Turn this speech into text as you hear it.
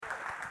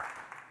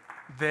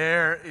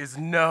There is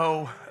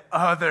no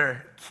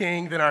other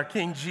king than our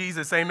King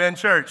Jesus. Amen,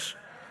 church.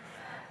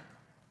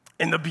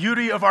 And the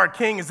beauty of our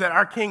King is that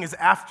our King is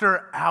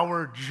after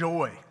our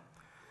joy.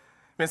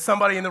 Man,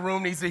 somebody in the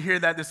room needs to hear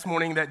that this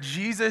morning, that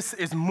Jesus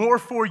is more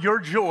for your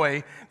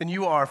joy than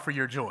you are for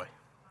your joy.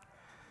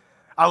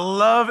 I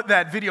love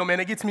that video, man.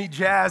 It gets me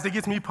jazzed. It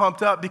gets me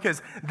pumped up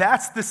because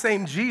that's the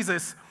same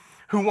Jesus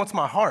who wants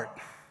my heart.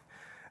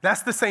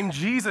 That's the same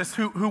Jesus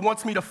who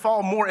wants me to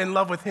fall more in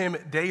love with him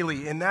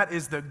daily. And that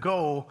is the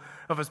goal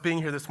of us being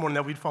here this morning,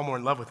 that we'd fall more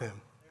in love with him.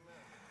 Amen.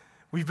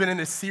 We've been in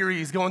this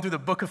series going through the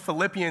book of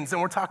Philippians,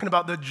 and we're talking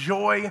about the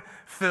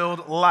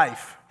joy-filled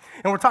life.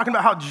 And we're talking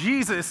about how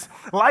Jesus,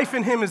 life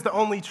in him is the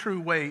only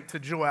true way to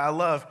joy. I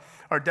love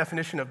our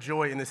definition of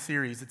joy in this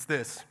series. It's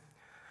this: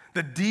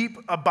 the deep,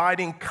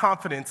 abiding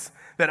confidence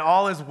that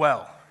all is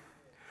well,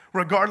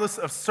 regardless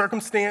of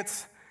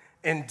circumstance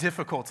and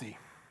difficulty.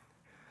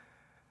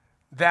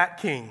 That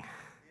King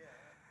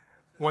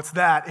wants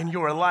that in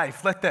your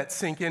life. Let that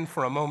sink in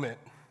for a moment.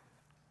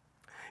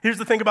 Here's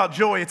the thing about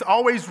joy. It's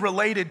always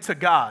related to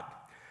God.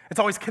 It's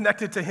always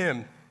connected to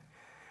him.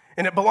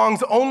 And it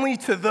belongs only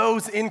to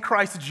those in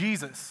Christ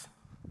Jesus.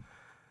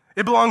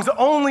 It belongs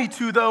only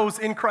to those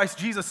in Christ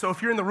Jesus. So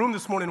if you're in the room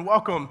this morning,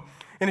 welcome.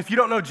 And if you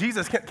don't know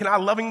Jesus, can I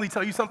lovingly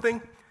tell you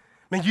something?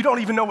 Man, you don't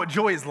even know what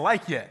joy is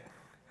like yet.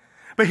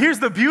 But here's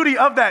the beauty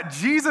of that.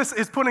 Jesus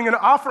is putting an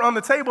offer on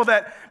the table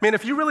that, man,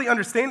 if you really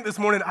understand it this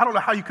morning, I don't know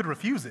how you could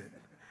refuse it.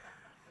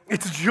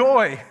 It's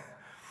joy.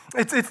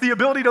 It's the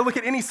ability to look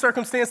at any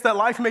circumstance that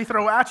life may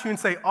throw at you and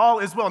say, all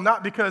is well,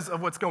 not because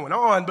of what's going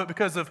on, but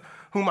because of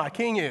who my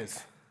King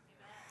is.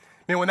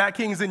 Man, when that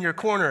King is in your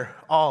corner,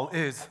 all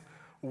is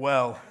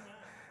well.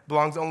 It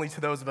belongs only to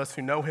those of us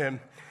who know him.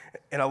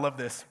 And I love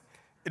this.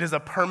 It is a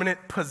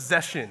permanent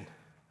possession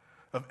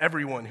of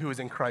everyone who is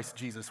in Christ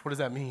Jesus. What does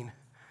that mean?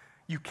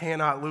 You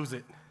cannot lose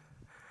it.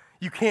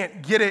 You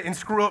can't get it and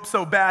screw up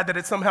so bad that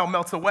it somehow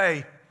melts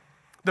away.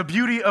 The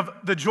beauty of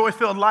the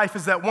joy-filled life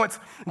is that once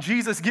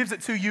Jesus gives it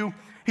to you,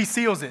 he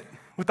seals it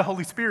with the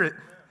Holy Spirit.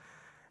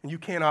 And you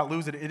cannot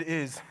lose it. It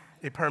is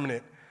a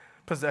permanent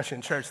possession.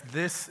 Church,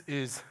 this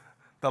is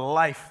the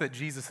life that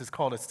Jesus has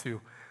called us to.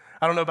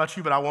 I don't know about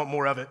you, but I want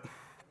more of it.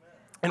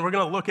 And we're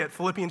going to look at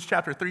Philippians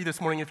chapter 3 this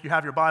morning if you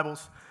have your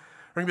Bibles.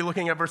 We're going to be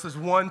looking at verses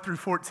 1 through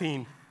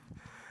 14.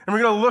 And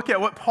we're going to look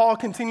at what Paul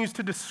continues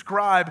to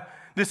describe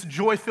this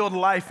joy-filled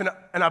life.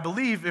 And I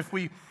believe if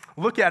we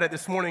look at it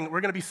this morning,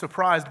 we're going to be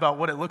surprised about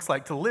what it looks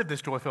like to live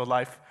this joy-filled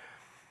life.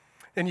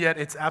 And yet,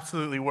 it's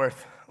absolutely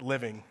worth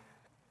living.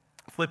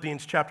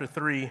 Philippians chapter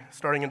 3,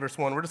 starting in verse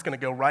 1. We're just going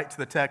to go right to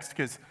the text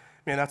because,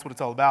 man, that's what it's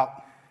all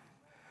about.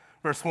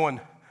 Verse 1,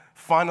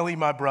 finally,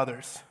 my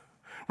brothers,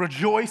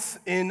 rejoice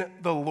in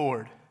the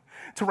Lord.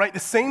 To write the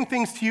same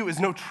things to you is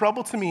no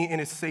trouble to me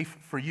and is safe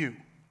for you.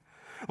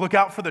 Look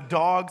out for the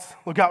dogs,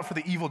 look out for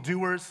the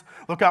evildoers,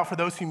 look out for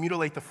those who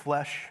mutilate the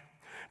flesh.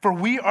 For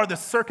we are the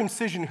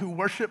circumcision who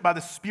worship by the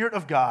Spirit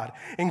of God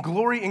and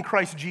glory in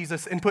Christ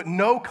Jesus and put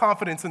no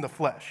confidence in the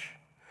flesh,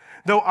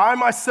 though I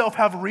myself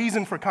have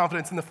reason for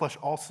confidence in the flesh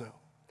also.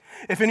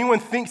 If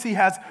anyone thinks he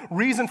has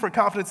reason for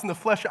confidence in the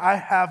flesh, I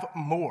have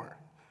more.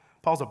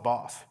 Paul's a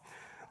boss.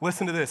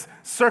 Listen to this.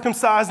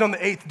 Circumcised on the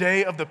 8th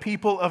day of the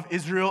people of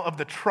Israel, of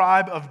the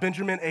tribe of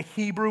Benjamin, a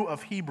Hebrew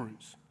of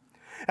Hebrews.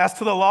 As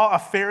to the law, a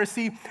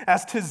Pharisee.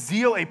 As to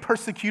zeal, a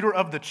persecutor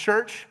of the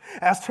church.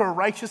 As to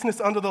righteousness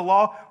under the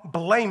law,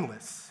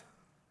 blameless.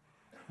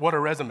 What a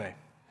resume.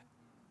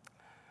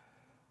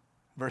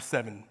 Verse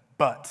 7,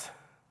 but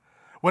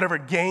whatever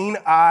gain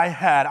I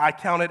had, I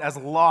counted as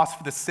loss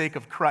for the sake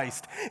of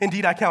Christ.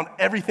 Indeed, I count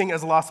everything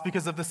as loss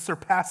because of the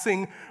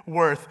surpassing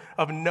worth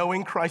of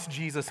knowing Christ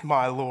Jesus,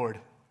 my Lord.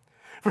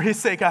 For his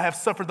sake, I have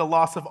suffered the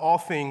loss of all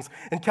things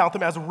and count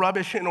them as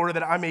rubbish in order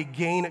that I may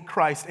gain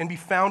Christ and be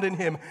found in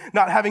him,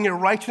 not having a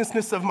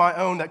righteousness of my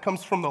own that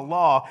comes from the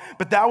law,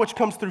 but that which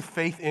comes through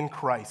faith in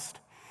Christ,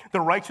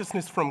 the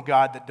righteousness from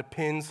God that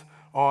depends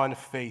on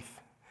faith,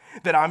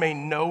 that I may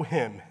know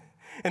him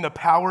in the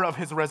power of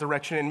his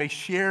resurrection and may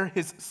share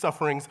his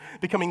sufferings,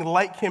 becoming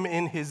like him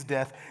in his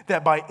death,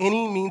 that by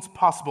any means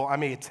possible I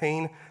may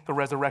attain the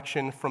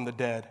resurrection from the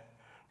dead.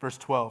 Verse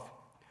 12.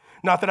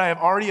 Not that I have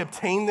already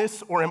obtained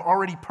this or am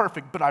already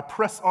perfect, but I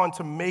press on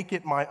to make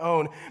it my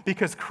own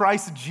because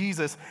Christ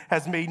Jesus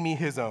has made me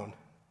his own.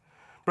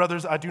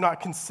 Brothers, I do not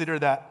consider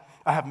that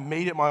I have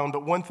made it my own,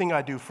 but one thing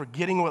I do,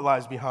 forgetting what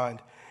lies behind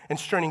and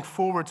straining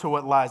forward to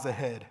what lies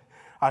ahead,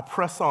 I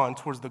press on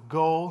towards the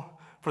goal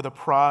for the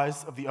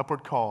prize of the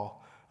upward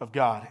call of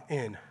God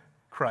in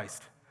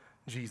Christ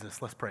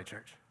Jesus. Let's pray,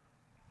 church.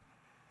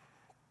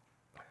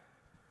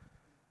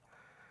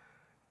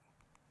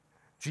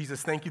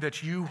 Jesus, thank you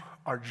that you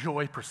are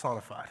joy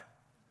personified.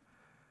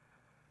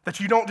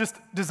 That you don't just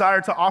desire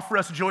to offer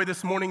us joy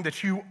this morning,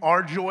 that you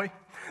are joy,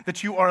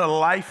 that you are a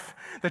life,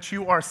 that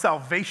you are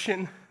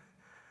salvation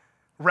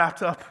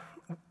wrapped up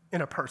in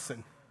a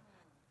person.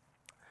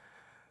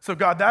 So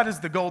God, that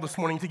is the goal this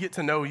morning, to get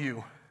to know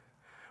you.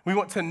 We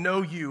want to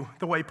know you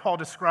the way Paul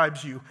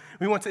describes you.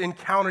 We want to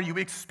encounter you,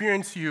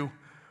 experience you,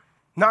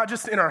 not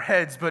just in our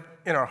heads, but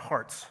in our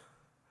hearts.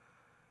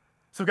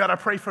 So God, I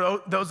pray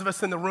for those of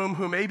us in the room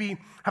who maybe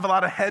have a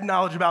lot of head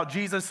knowledge about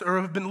Jesus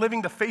or have been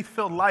living the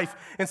faith-filled life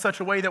in such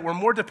a way that we're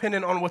more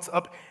dependent on what's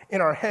up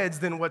in our heads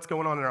than what's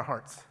going on in our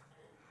hearts.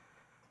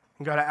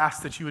 And God, I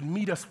ask that you would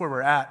meet us where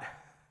we're at,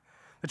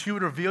 that you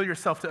would reveal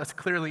yourself to us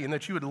clearly, and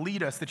that you would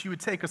lead us, that you would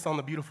take us on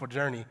the beautiful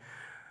journey,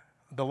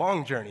 the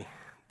long journey,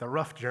 the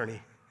rough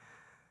journey,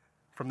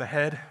 from the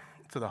head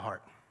to the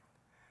heart.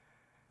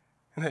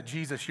 And that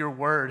Jesus, your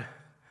word,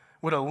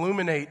 would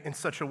illuminate in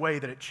such a way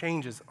that it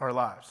changes our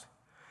lives.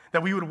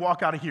 That we would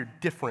walk out of here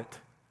different,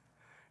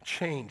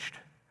 changed,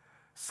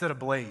 set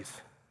ablaze.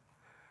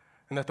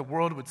 And that the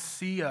world would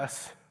see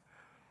us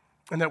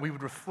and that we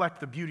would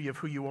reflect the beauty of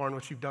who you are and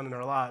what you've done in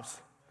our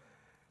lives.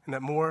 And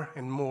that more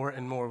and more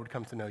and more would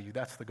come to know you.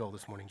 That's the goal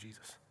this morning,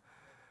 Jesus.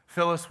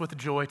 Fill us with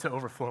joy to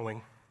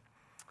overflowing.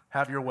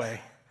 Have your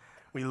way.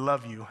 We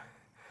love you.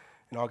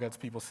 And all God's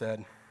people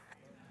said,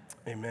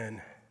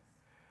 amen.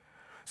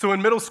 So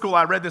in middle school,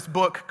 I read this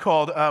book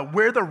called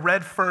Where the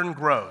Red Fern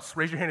Grows.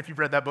 Raise your hand if you've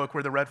read that book,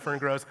 Where the Red Fern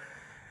Grows.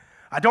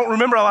 I don't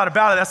remember a lot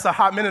about it. That's a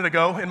hot minute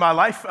ago in my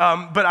life.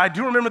 But I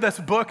do remember this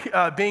book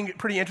being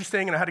pretty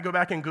interesting, and I had to go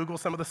back and Google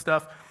some of the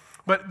stuff.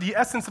 But the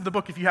essence of the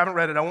book, if you haven't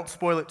read it, I won't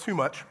spoil it too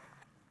much.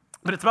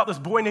 But it's about this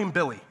boy named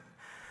Billy.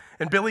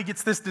 And Billy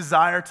gets this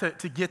desire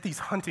to get these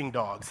hunting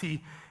dogs.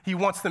 He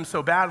wants them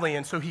so badly,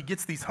 and so he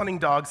gets these hunting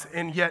dogs.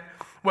 And yet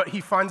what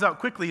he finds out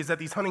quickly is that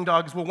these hunting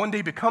dogs will one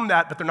day become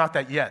that, but they're not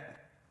that yet.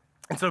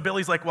 And so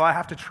Billy's like, well, I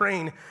have to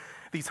train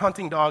these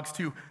hunting dogs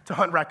to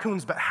hunt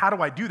raccoons, but how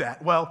do I do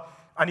that? Well,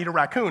 I need a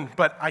raccoon,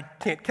 but I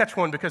can't catch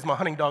one because my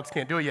hunting dogs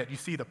can't do it yet. You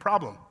see the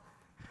problem.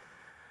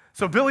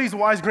 So Billy's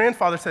wise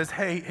grandfather says,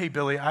 hey,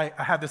 Billy, I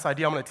have this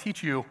idea. I'm going to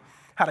teach you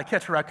how to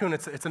catch a raccoon.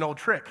 It's an old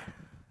trick.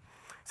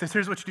 He says,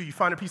 here's what you do. You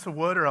find a piece of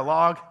wood or a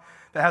log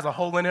that has a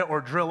hole in it or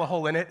drill a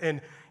hole in it,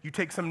 and you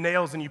take some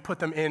nails and you put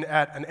them in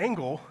at an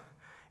angle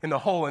in the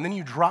hole, and then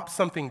you drop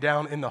something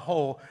down in the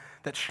hole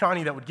that's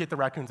shiny that would get the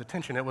raccoon's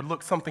attention. It would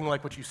look something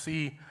like what you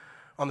see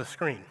on the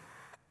screen.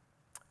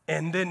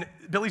 And then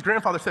Billy's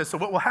grandfather says, so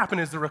what will happen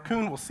is the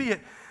raccoon will see it,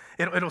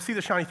 it'll see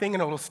the shiny thing,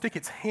 and it'll stick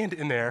its hand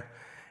in there,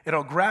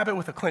 it'll grab it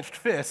with a clenched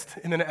fist,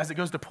 and then as it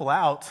goes to pull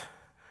out,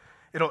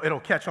 it'll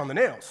catch on the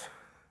nails.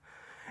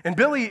 And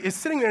Billy is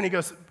sitting there and he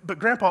goes, but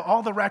Grandpa,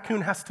 all the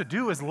raccoon has to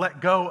do is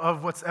let go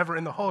of what's ever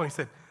in the hole. And he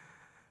said,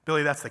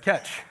 Billy, that's the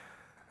catch.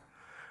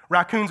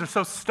 Raccoons are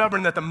so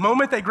stubborn that the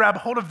moment they grab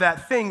hold of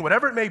that thing,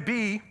 whatever it may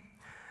be,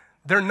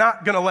 they're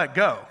not going to let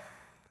go.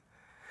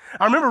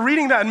 I remember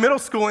reading that in middle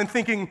school and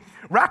thinking,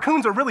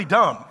 raccoons are really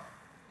dumb.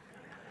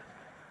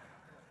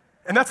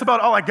 And that's about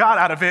all I got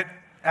out of it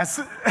as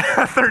a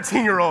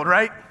 13-year-old,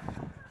 right?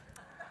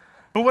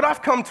 But what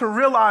I've come to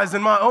realize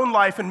in my own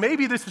life, and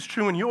maybe this is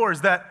true in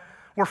yours, that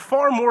we're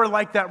far more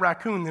like that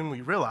raccoon than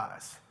we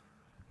realize.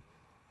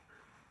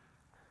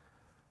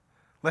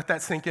 Let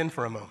that sink in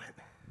for a moment.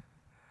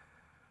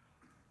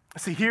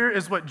 See, here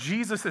is what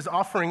Jesus is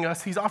offering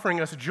us. He's offering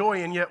us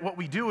joy, and yet what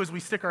we do is we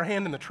stick our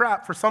hand in the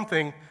trap for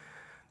something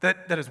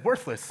that is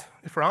worthless,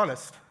 if we're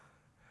honest.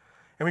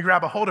 And we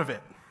grab a hold of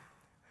it.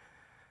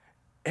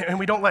 And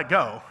we don't let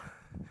go.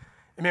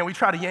 And man, we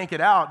try to yank it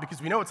out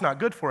because we know it's not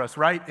good for us,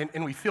 right?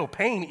 And we feel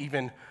pain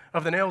even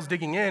of the nails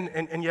digging in,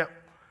 and yet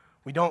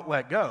we don't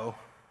let go.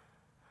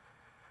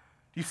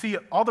 You see,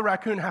 all the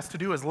raccoon has to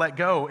do is let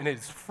go, and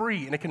it's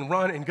free, and it can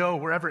run and go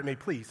wherever it may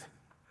please.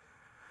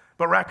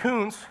 But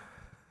raccoons,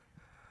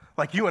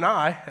 like you and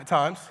I at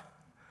times,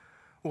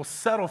 will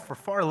settle for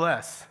far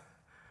less,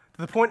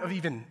 to the point of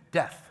even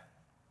death.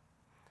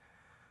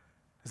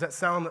 Does that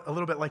sound a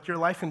little bit like your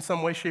life in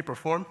some way, shape, or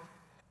form?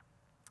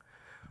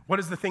 What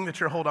is the thing that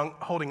you're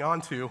holding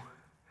on to,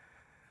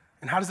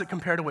 and how does it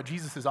compare to what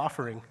Jesus is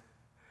offering?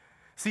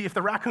 See, if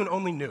the raccoon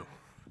only knew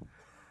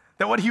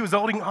that what he was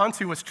holding on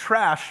to was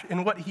trash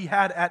and what he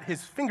had at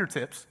his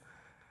fingertips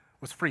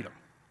was freedom.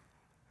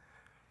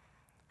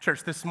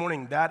 Church, this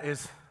morning, that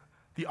is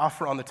the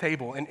offer on the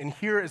table. And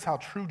here is how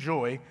true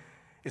joy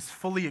is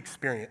fully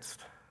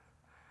experienced.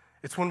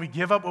 It's when we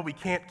give up what we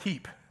can't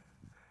keep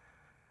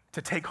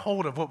to take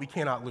hold of what we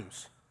cannot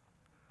lose.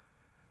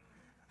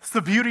 It's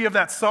the beauty of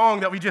that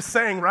song that we just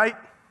sang, right?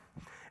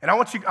 And I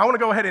want to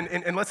go ahead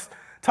and let's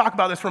talk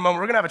about this for a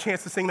moment. We're going to have a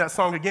chance to sing that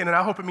song again, and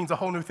I hope it means a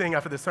whole new thing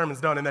after this sermon's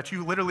done and that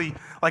you literally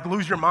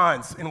lose your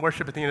minds in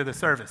worship at the end of the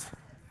service.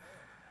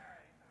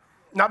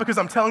 Not because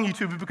I'm telling you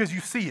to, but because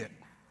you see it.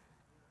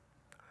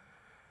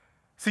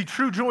 See,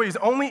 true joy is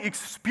only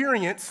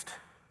experienced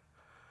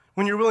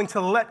when you're willing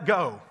to let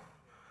go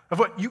of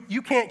what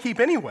you can't keep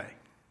anyway,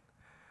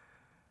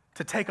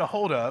 to take a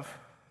hold of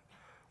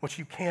what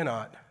you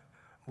cannot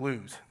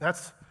lose.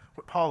 That's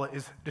what Paul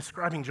is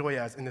describing joy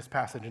as in this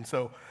passage. And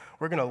so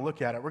we're going to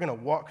look at it. We're going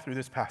to walk through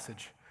this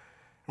passage,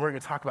 and we're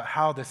going to talk about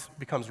how this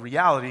becomes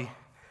reality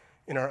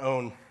in our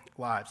own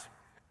lives.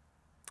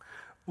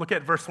 Look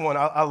at verse 1.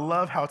 I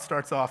love how it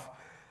starts off.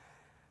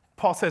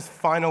 Paul says,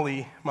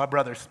 finally, my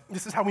brothers.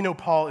 This is how we know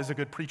Paul is a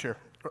good preacher,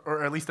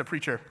 or at least a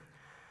preacher.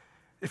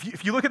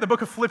 If you look at the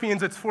book of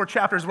Philippians, it's 4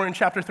 chapters. We're in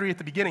chapter 3 at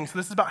the beginning, so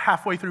this is about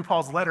halfway through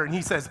Paul's letter, and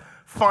he says,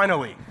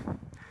 finally.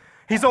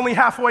 He's only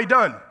halfway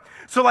done.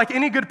 So like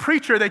any good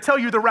preacher, they tell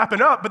you they're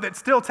wrapping up, but it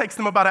still takes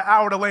them about an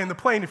hour to land the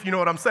plane, if you know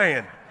what I'm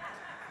saying.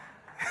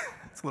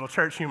 It's a little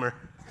church humor.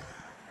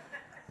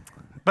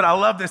 But I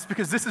love this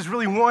because this is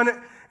really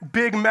one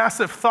big,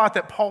 massive thought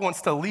that Paul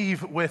wants to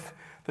leave with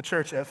the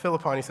church at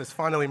Philippi. And he says,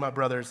 finally, my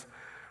brothers,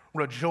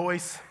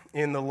 rejoice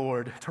in the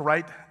Lord. To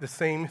write the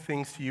same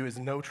things to you is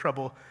no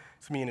trouble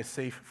to me and is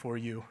safe for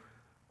you.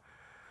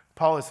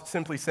 Paul is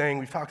simply saying,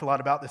 we've talked a lot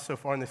about this so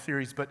far in the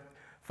series, but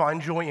find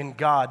joy in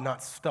God,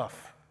 not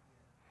stuff.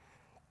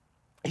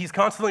 He's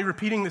constantly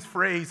repeating this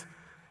phrase.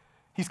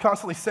 He's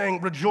constantly saying,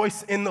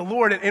 rejoice in the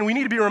Lord. And we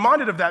need to be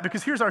reminded of that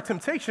because here's our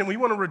temptation. We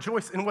want to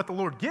rejoice in what the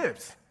Lord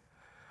gives.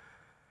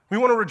 We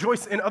want to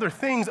rejoice in other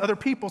things, other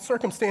people,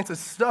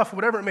 circumstances, stuff,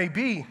 whatever it may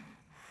be.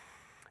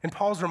 And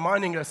Paul's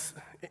reminding us,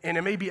 and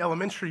it may be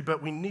elementary,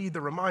 but we need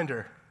the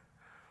reminder.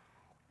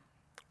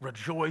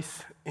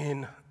 Rejoice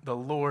in the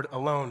Lord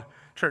alone.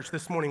 Church,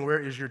 this morning, where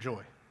is your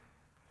joy?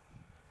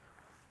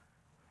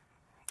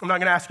 I'm not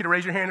going to ask you to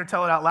raise your hand or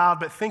tell it out loud,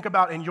 but think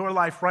about in your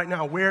life right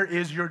now, where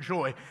is your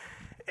joy?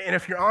 And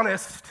if you're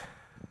honest,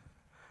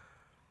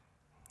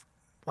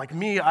 like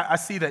me, I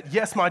see that,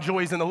 yes, my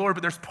joy is in the Lord,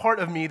 but there's part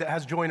of me that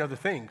has joy in other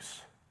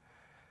things.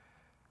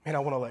 Man, I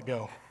want to let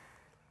go.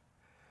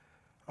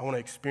 I want to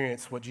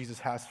experience what Jesus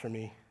has for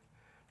me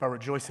by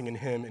rejoicing in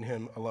him and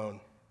him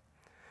alone.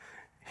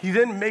 He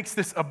then makes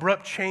this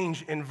abrupt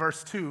change in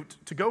verse 2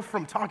 to go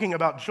from talking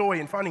about joy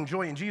and finding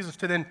joy in Jesus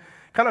to then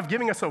kind of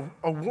giving us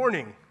a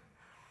warning.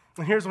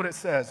 And here's what it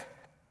says.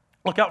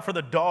 Look out for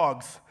the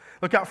dogs.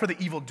 Look out for the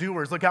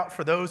evildoers. Look out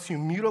for those who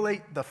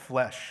mutilate the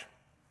flesh.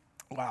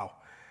 Wow.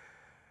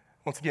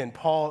 Once again,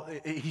 Paul,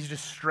 he's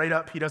just straight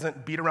up. He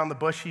doesn't beat around the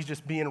bush. He's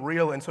just being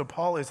real. And so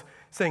Paul is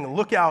saying,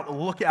 look out,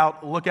 look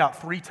out, look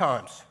out 3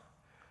 times.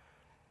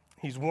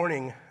 He's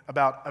warning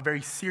about a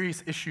very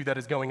serious issue that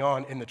is going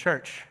on in the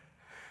church.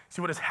 See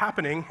what is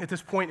happening at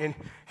this point in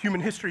human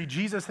history.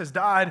 Jesus has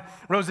died,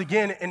 rose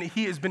again, and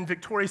he has been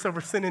victorious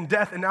over sin and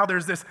death. And now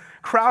there's this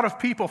crowd of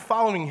people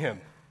following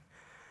him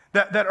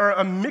that are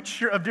a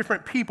mixture of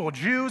different people,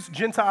 Jews,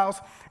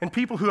 Gentiles, and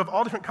people who have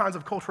all different kinds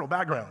of cultural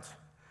backgrounds.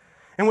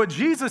 And what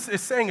Jesus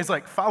is saying is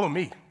like, follow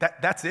me.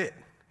 That's it.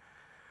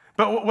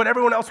 But what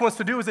everyone else wants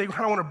to do is they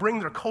kind of want to bring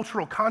their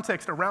cultural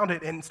context around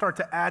it and start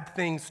to add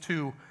things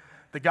to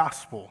the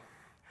gospel.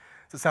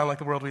 Does it sound like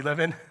the world we live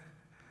in?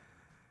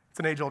 It's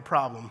an age-old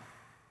problem.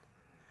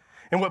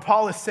 And what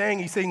Paul is saying,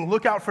 he's saying,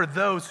 look out for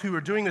those who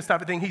are doing this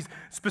type of thing. He's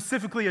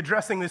specifically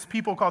addressing this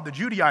people called the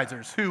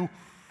Judaizers, who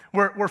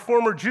were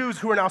former Jews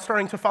who are now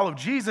starting to follow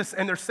Jesus,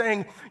 and they're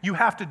saying, you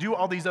have to do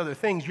all these other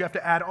things. You have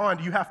to add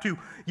on. You have to,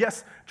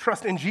 yes,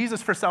 trust in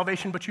Jesus for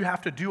salvation, but you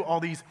have to do all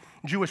these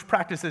Jewish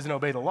practices and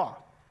obey the law.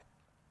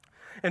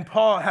 And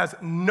Paul has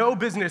no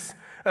business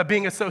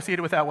being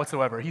associated with that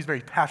whatsoever. He's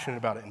very passionate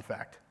about it, in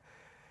fact.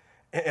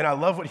 And I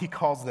love what he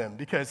calls them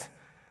because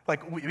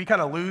like we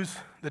kind of lose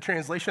the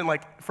translation.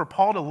 Like for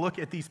Paul to look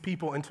at these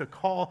people and to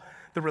call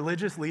the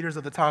religious leaders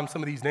of the time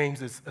some of these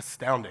names is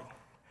astounding.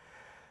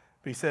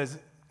 But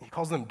he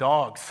calls them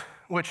dogs,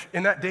 which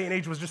in that day and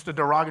age was just a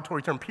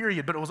derogatory term,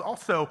 period. But it was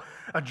also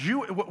a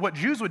Jew. What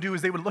Jews would do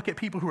is they would look at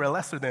people who are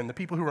lesser than, the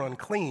people who are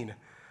unclean,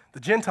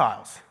 the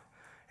Gentiles,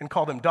 and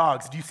call them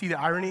dogs. Do you see the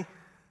irony?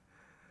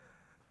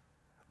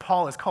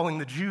 Paul is calling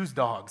the Jews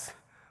dogs.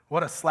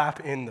 What a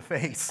slap in the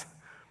face.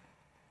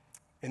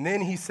 And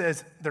then he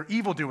says they're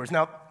evildoers.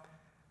 Now,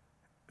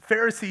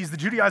 Pharisees, the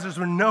Judaizers,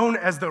 were known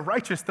as the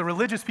righteous, the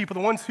religious people,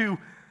 the ones who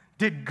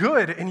did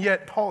good, and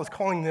yet Paul is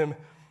calling them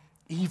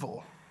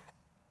evil.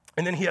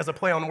 And then he has a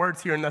play on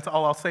words here, and that's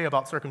all I'll say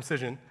about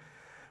circumcision.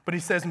 But he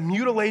says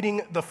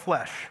mutilating the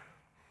flesh.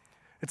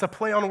 It's a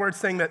play on words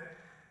saying that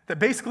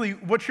basically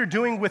what you're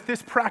doing with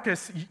this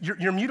practice,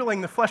 you're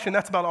mutilating the flesh, and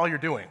that's about all you're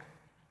doing.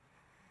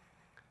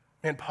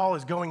 And Paul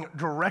is going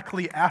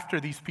directly after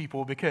these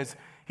people because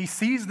he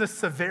sees the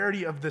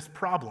severity of this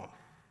problem.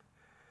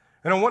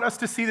 And I want us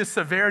to see the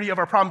severity of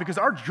our problem because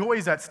our joy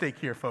is at stake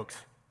here, folks.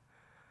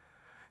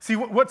 See,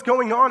 what's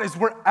going on is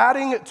we're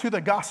adding to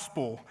the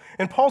gospel.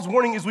 And Paul's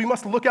warning is we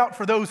must look out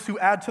for those who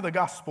add to the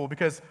gospel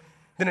because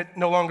then it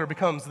no longer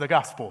becomes the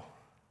gospel.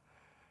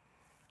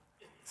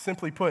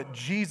 Simply put,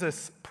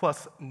 Jesus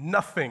plus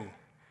nothing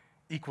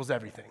equals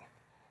everything.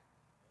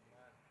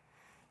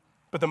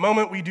 But the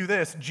moment we do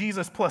this,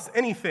 Jesus plus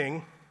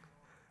anything,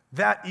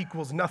 that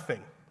equals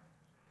nothing.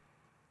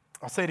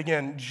 I'll say it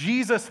again.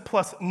 Jesus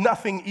plus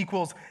nothing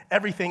equals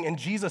everything, and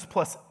Jesus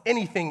plus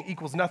anything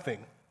equals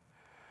nothing.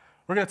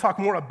 We're going to talk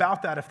more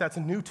about that if that's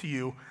new to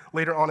you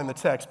later on in the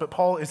text. But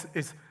Paul is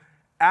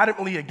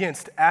adamantly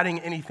against adding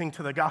anything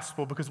to the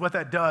gospel because what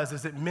that does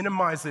is it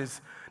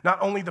minimizes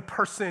not only the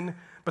person,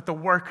 but the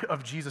work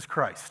of Jesus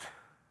Christ.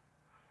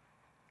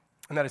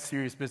 And that is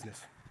serious business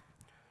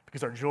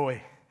because our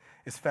joy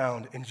is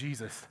found in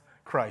Jesus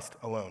Christ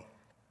alone.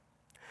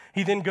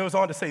 He then goes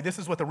on to say this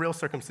is what the real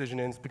circumcision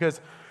is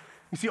because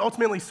you see,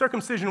 ultimately,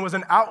 circumcision was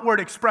an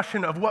outward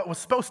expression of what was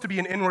supposed to be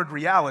an inward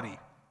reality.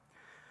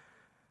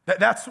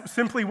 That's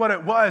simply what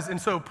it was. And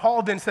so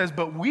Paul then says,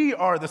 but we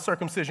are the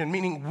circumcision,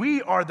 meaning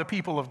we are the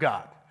people of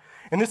God.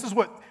 And this is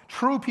what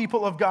true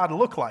people of God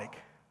look like.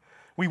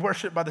 We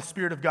worship by the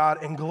Spirit of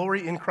God and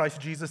glory in Christ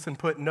Jesus and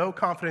put no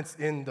confidence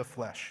in the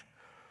flesh.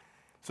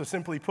 So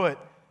simply put,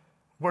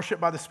 worship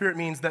by the Spirit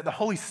means that the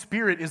Holy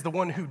Spirit is the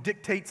one who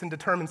dictates and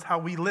determines how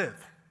we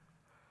live.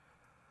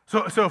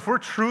 So if we're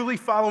truly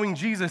following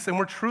Jesus and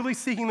we're truly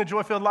seeking the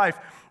joy-filled life,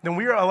 then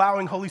we are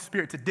allowing Holy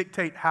Spirit to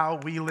dictate how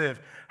we live.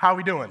 How are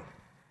we doing?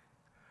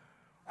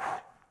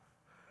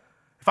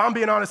 If I'm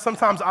being honest,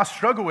 sometimes I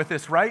struggle with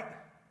this, right?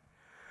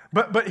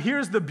 But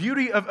here's the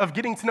beauty of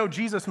getting to know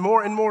Jesus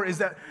more and more is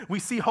that we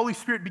see Holy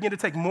Spirit begin to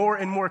take more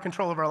and more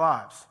control of our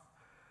lives.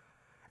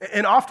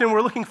 And often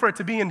we're looking for it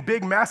to be in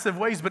big, massive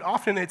ways, but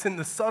often it's in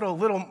the subtle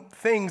little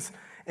things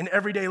in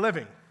everyday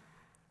living.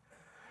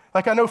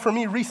 Like I know for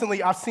me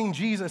recently, I've seen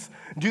Jesus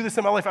do this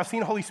in my life. I've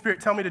seen Holy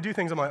Spirit tell me to do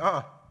things. I'm like,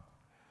 I'm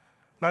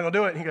not going to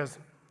do it. And he goes,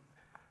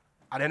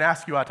 I didn't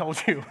ask you, I told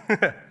you.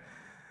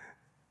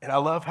 And I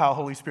love how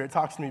Holy Spirit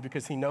talks to me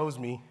because he knows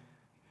me.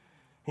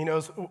 He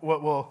knows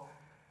what will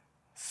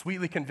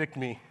sweetly convict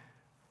me.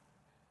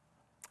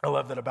 I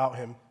love that about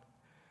him.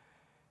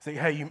 Say,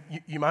 hey,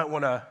 you might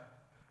want to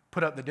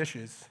put up the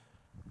dishes.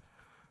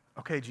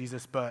 Okay,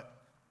 Jesus, but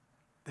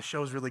the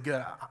show's really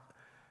good.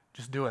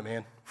 Just do it,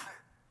 man.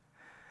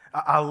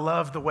 I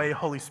love the way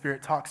Holy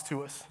Spirit talks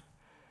to us.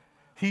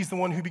 He's the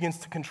one who begins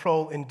to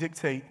control and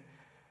dictate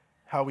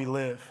how we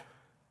live.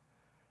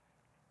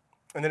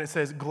 And then it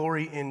says,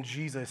 glory in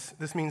Jesus.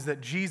 This means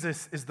that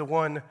Jesus is the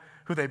one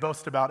who they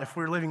boast about. If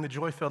we're living the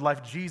joy-filled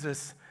life,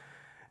 Jesus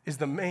is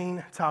the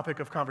main topic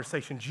of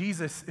conversation.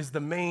 Jesus is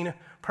the main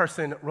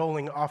person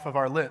rolling off of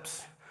our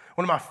lips.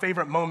 One of my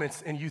favorite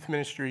moments in youth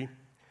ministry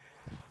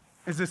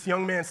is this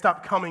young man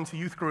stopped coming to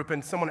youth group,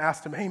 and someone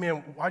asked him, hey, man,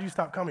 why'd you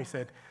stop coming? He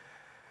said,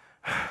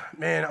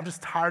 man, I'm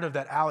just tired of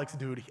that Alex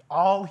dude.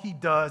 All he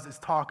does is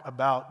talk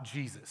about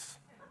Jesus.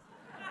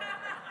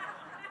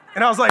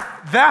 And I was like,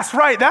 that's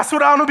right. That's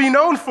what I want to be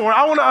known for.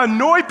 I want to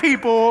annoy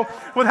people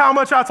with how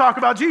much I talk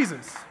about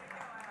Jesus.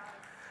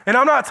 And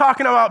I'm not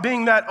talking about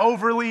being that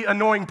overly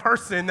annoying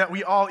person that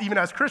we all, even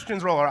as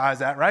Christians, roll our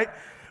eyes at, right?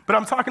 But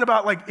I'm talking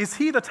about, like, is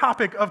he the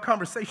topic of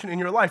conversation in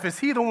your life? Is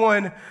he the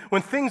one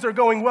when things are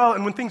going well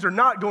and when things are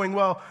not going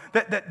well,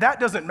 that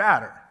doesn't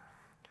matter.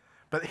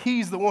 But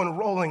he's the one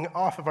rolling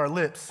off of our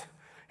lips.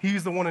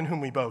 He's the one in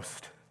whom we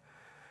boast.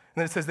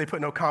 And then it says they put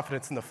no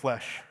confidence in the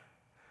flesh.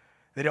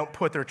 They don't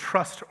put their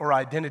trust or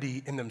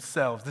identity in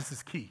themselves. This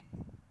is key.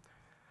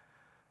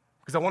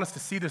 Because I want us to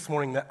see this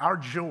morning that our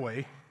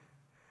joy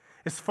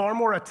is far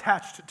more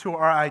attached to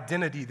our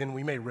identity than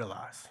we may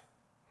realize.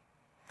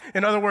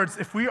 In other words,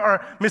 if we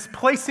are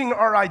misplacing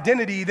our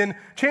identity, then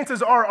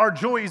chances are our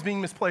joy is being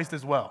misplaced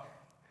as well.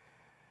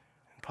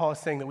 And Paul is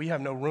saying that we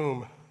have no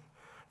room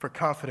for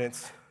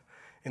confidence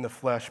in the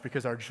flesh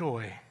because our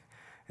joy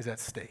is at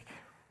stake.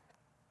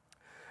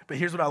 But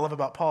here's what I love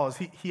about Paul is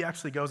he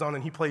actually goes on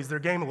and he plays their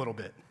game a little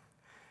bit.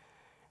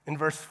 In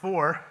verse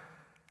 4,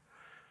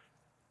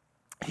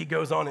 he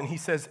goes on and he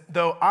says,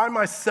 though I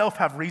myself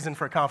have reason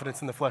for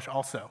confidence in the flesh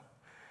also.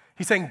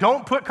 He's saying,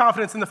 don't put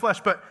confidence in the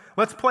flesh, but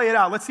let's play it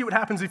out. Let's see what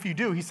happens if you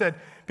do. He said,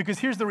 because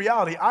here's the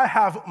reality. I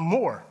have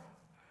more.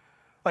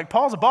 Like,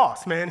 Paul's a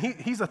boss, man.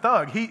 He's a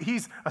thug.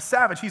 He's a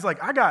savage. He's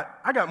like, I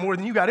got more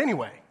than you got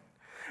anyway.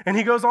 And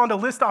he goes on to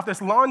list off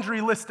this laundry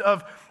list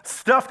of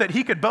stuff that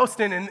he could boast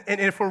in. And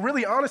if we're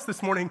really honest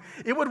this morning,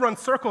 it would run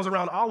circles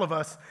around all of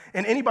us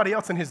and anybody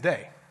else in his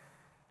day.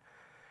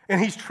 And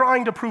he's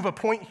trying to prove a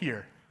point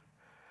here.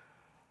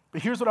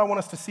 But here's what I want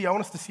us to see. I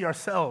want us to see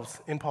ourselves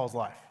in Paul's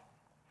life.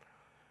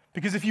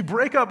 Because if you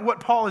break up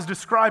what Paul is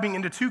describing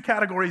into two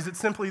categories, it's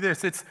simply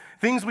this. It's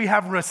things we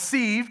have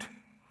received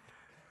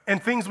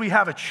and things we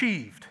have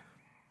achieved.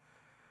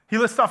 He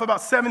lists off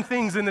about 7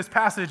 things in this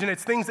passage, and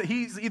it's things that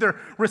he's either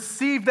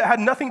received that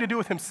had nothing to do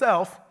with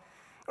himself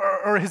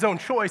or his own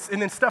choice,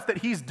 and then stuff that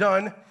he's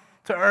done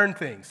to earn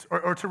things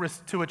or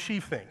to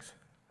achieve things.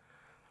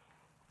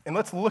 And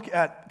let's look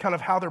at kind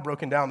of how they're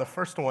broken down. The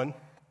first one,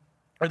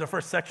 or the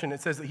first section,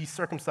 it says that he's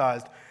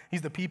circumcised.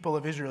 He's the people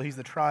of Israel. He's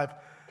the tribe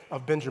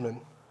of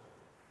Benjamin.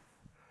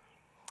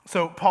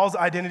 So Paul's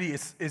identity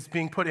is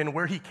being put in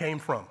where he came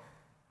from,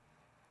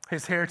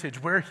 his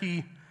heritage, where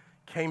he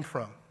came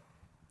from.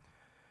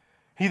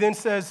 He then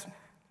says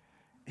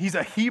he's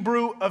a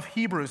Hebrew of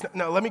Hebrews.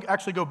 Now, let me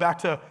actually go back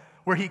to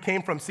where he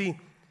came from. See,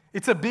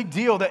 it's a big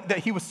deal that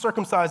he was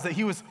circumcised, that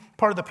he was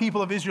part of the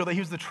people of Israel, that he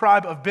was the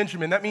tribe of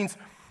Benjamin. That means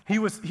he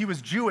was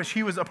Jewish.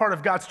 He was a part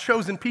of God's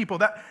chosen people.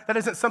 That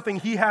isn't something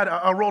he had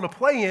a role to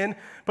play in,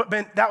 but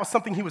that was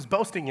something he was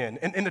boasting in.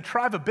 And the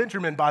tribe of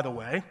Benjamin, by the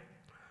way,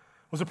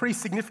 was a pretty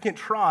significant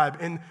tribe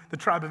in the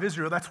tribe of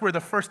Israel. That's where the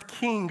first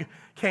king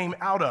came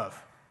out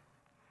of.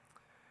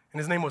 And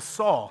his name was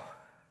Saul.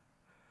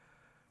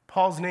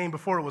 Paul's name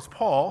before it was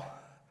Paul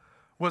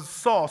was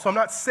Saul. So I'm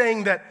not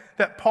saying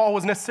that Paul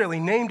was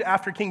necessarily named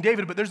after King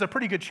David, but there's a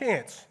pretty good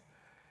chance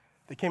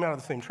they came out of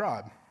the same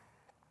tribe.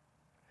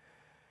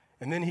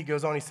 And then he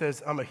goes on, he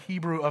says, I'm a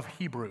Hebrew of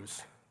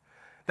Hebrews.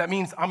 That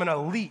means I'm an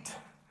elite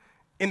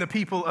in the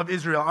people of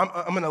Israel.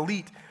 I'm an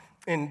elite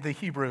in the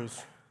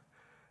Hebrews.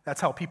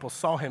 That's how people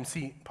saw him.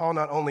 See, Paul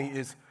not only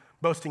is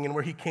boasting in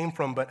where he came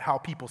from, but how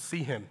people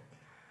see him,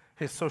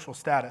 his social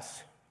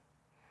status.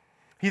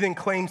 He then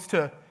claims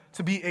to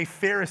be a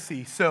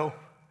Pharisee, so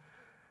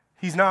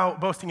he's now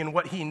boasting in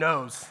what he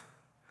knows,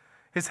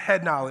 his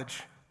head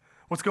knowledge,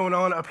 what's going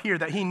on up here,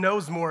 that he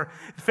knows more.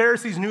 The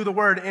Pharisees knew the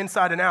word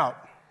inside and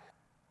out.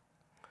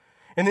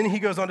 And then he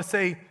goes on to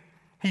say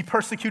he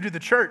persecuted the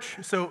church,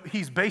 so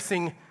he's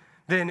basing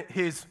then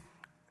his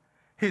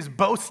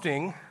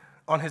boasting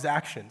on his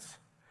actions,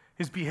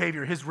 his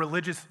behavior, his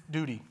religious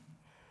duty.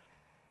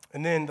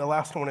 And then the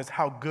last one is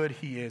how good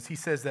he is. He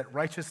says that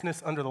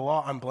righteousness under the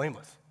law, I'm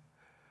blameless.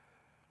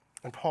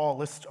 And Paul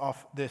lists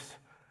off this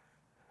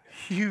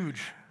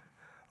huge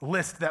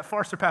list that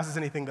far surpasses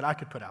anything that I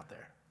could put out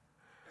there.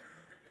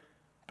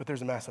 But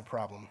there's a massive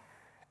problem.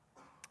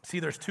 See,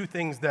 there's two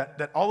things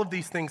that all of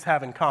these things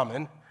have in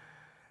common.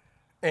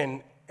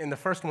 And the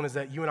first one is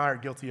that you and I are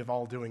guilty of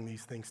all doing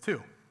these things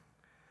too.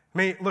 It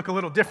may look a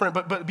little different,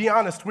 but be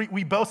honest,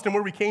 we boast in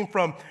where we came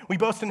from. We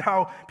boast in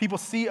how people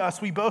see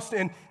us. We boast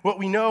in what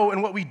we know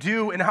and what we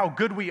do and how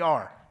good we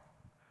are.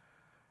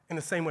 In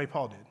the same way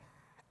Paul did.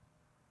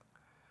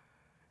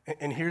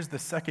 And here's the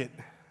second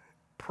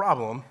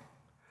problem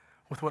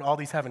with what all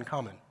these have in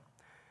common.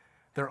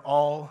 They're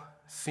all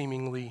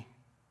seemingly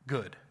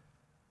good.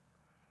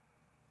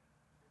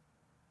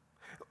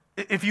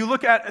 If you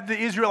look at the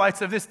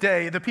Israelites of this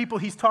day, the people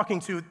he's talking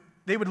to,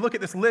 they would look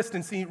at this list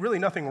and see really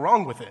nothing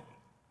wrong with it.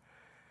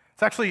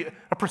 It's actually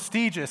a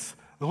prestigious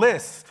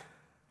list.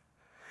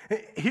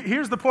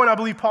 Here's the point I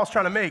believe Paul's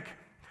trying to make.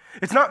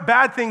 It's not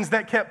bad things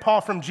that kept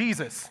Paul from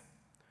Jesus.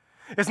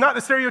 It's not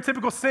the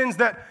stereotypical sins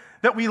that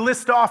we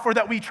list off or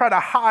that we try to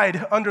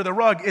hide under the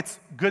rug. It's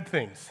good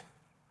things.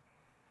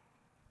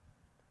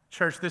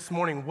 Church, this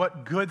morning,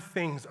 what good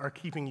things are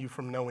keeping you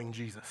from knowing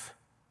Jesus?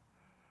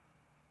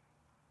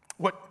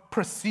 What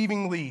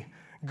perceivingly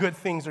good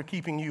things are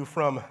keeping you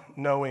from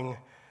knowing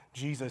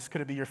Jesus?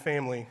 Could it be your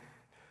family,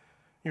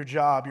 your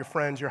job, your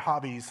friends, your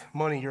hobbies,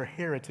 money, your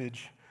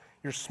heritage,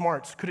 your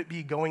smarts? Could it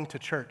be going to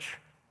church?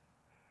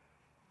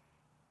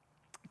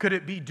 Could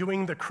it be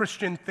doing the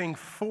Christian thing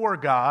for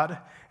God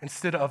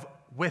instead of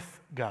with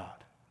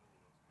God?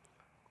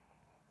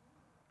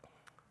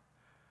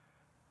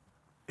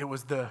 It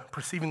was the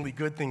perceivingly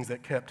good things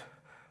that kept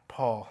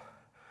Paul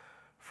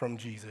from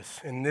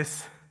Jesus. And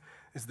this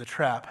is the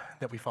trap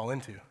that we fall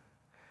into.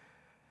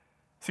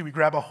 See, we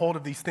grab a hold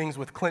of these things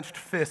with clenched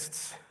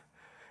fists,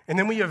 and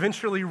then we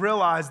eventually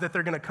realize that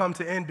they're going to come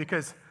to end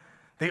because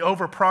they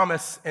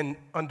overpromise and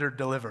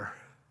underdeliver.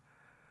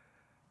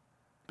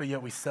 But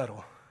yet we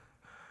settle,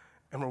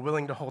 and we're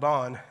willing to hold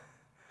on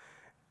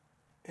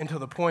until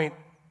the point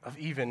of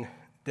even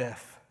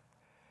death.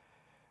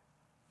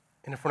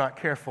 And if we're not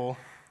careful,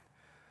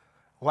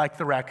 like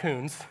the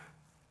raccoons,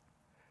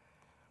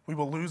 we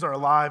will lose our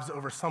lives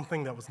over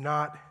something that was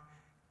not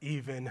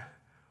even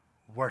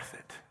worth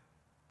it.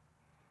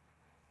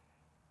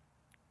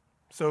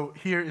 So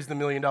here is the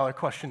million-dollar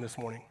question this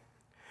morning,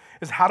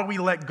 is how do we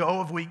let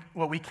go of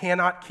what we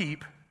cannot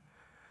keep,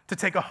 to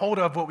take a hold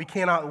of what we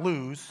cannot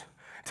lose,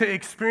 to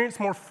experience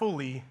more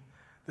fully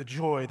the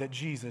joy that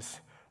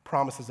Jesus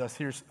promises us?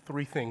 Here's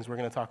three things we're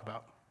going to talk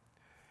about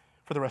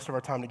for the rest of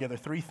our time together.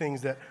 Three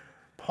things that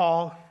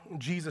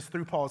Jesus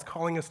through Paul is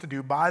calling us to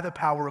do by the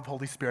power of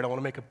Holy Spirit. I want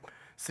to make a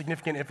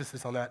significant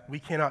emphasis on that. We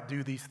cannot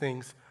do these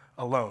things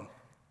alone.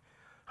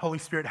 Holy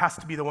Spirit has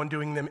to be the one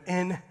doing them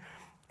in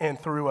and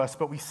through us,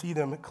 but we see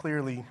them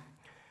clearly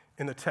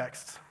in the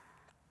text.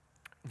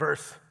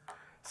 Verse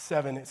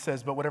 7, it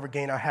says, "But whatever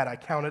gain I had, I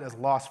counted as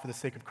loss for the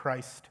sake of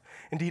Christ.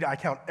 Indeed, I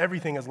count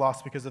everything as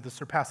loss because of the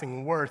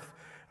surpassing worth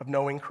of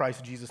knowing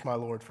Christ Jesus my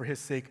Lord. For his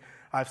sake,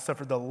 I have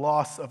suffered the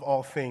loss of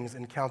all things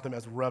and count them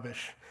as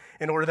rubbish,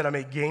 in order that I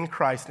may gain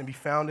Christ and be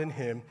found in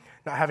him,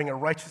 not having a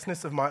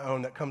righteousness of my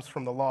own that comes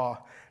from the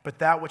law, but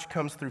that which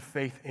comes through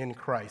faith in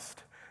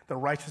Christ, the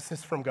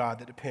righteousness from God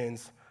that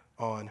depends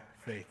on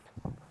faith."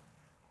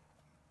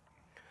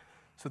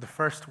 So the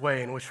first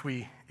way in which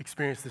we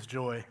experience this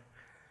joy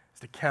is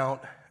to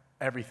count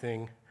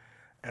everything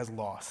as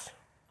loss.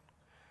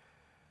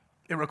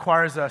 It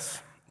requires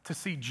us to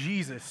see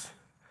Jesus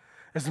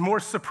as more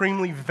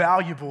supremely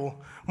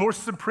valuable, more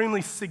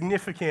supremely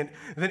significant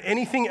than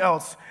anything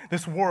else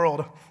this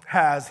world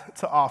has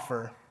to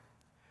offer.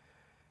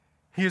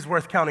 He is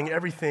worth counting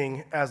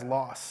everything as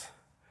loss.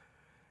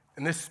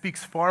 And this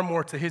speaks far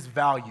more to his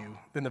value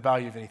than the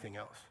value of anything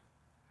else.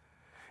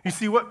 You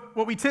see,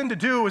 what we tend to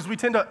do is we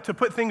tend to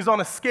put things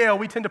on a scale.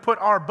 We tend to put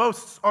our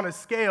boasts on a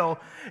scale.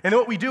 And then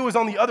what we do is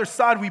on the other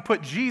side, we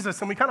put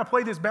Jesus, and we kind of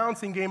play this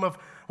balancing game of,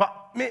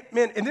 well,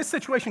 man, in this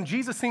situation,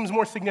 Jesus seems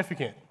more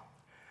significant,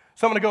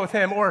 so I'm going to go with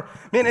him. Or,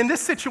 man, in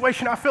this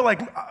situation, I feel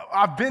like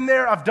I've been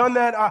there, I've done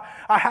that,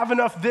 I have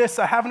enough this,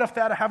 I have enough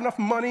that, I have enough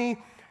money,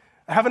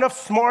 I have enough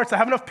smarts, I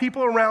have enough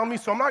people around me,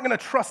 so I'm not going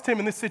to trust him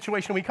in this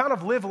situation. We kind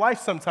of live life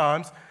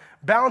sometimes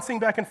balancing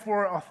back and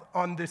forth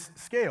on this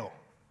scale.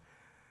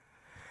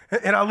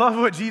 And I love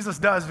what Jesus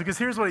does, because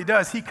here's what he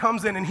does. He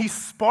comes in and he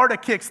Sparta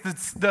kicks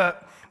the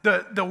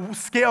the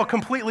scale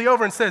completely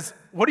over and says,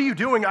 what are you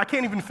doing? I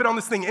can't even fit on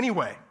this thing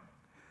anyway.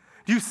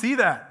 Do you see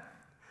that?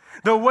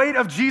 The weight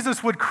of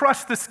Jesus would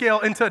crush the scale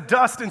into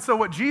dust. And so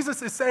what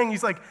Jesus is saying,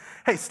 he's like,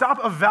 hey, stop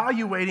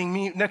evaluating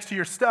me next to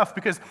your stuff,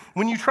 because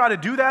when you try to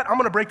do that, I'm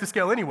going to break the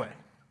scale anyway.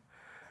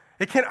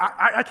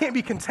 I can't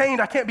be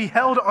contained. I can't be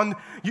held on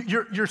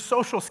your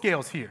social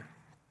scales here.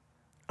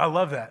 I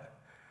love that.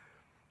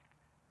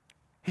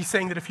 He's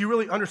saying that if you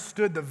really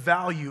understood the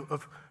value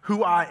of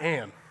who I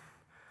am,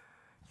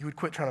 you would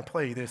quit trying to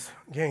play this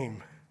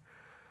game.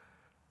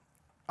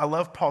 I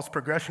love Paul's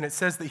progression. It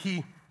says that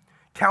he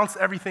counts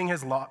everything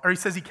as loss, or he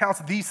says he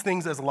counts these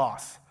things as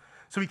loss.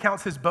 So he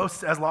counts his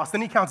boasts as loss,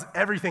 then he counts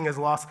everything as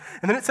loss,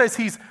 and then it says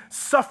he's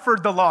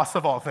suffered the loss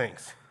of all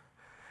things.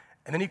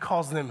 And then he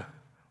calls them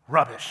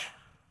rubbish.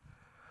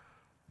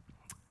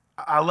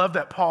 I love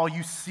that Paul,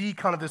 you see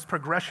kind of this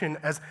progression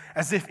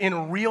as if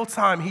in real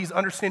time he's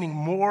understanding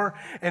more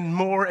and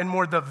more and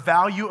more the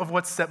value of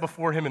what's set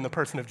before him in the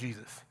person of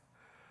Jesus.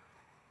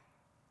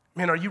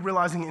 Man, are you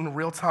realizing in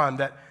real time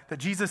that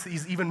Jesus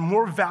is even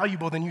more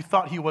valuable than you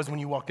thought he was when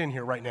you walked in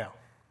here right now?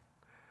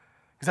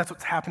 Because that's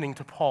what's happening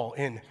to Paul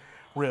in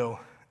real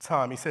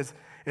time. He says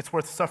it's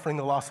worth suffering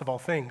the loss of all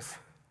things.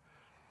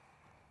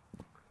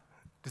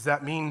 Does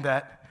that mean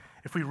that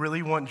if we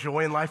really want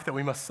joy in life that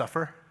we must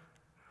suffer?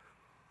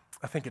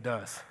 I think it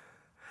does.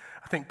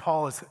 I think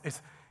Paul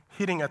is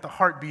hitting at the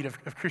heartbeat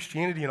of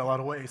Christianity in a lot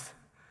of ways.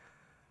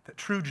 That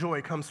true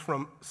joy comes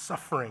from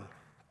suffering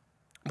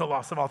the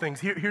loss of all things.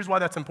 Here's why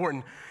that's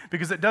important.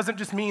 Because it doesn't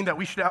just mean that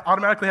we should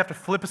automatically have to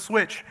flip a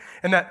switch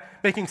and that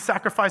making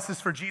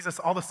sacrifices for Jesus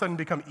all of a sudden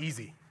become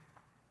easy.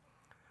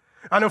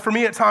 I know for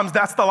me at times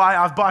that's the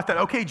lie I've bought, that,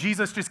 okay,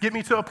 Jesus, just get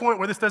me to a point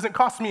where this doesn't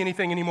cost me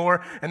anything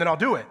anymore, and then I'll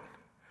do it.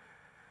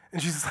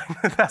 And Jesus is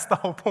like, that's the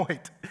whole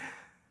point,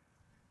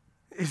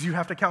 is you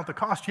have to count the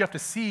cost. You have to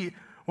see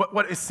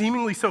what is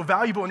seemingly so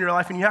valuable in your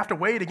life, and you have to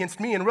weigh it against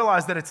me and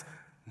realize that it's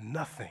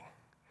nothing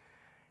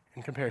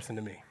in comparison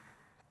to me.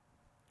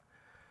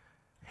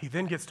 He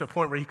then gets to a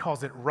point where he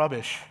calls it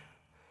rubbish.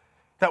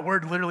 That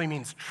word literally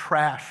means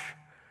trash,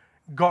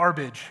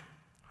 garbage.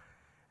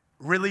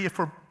 Really, if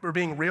we're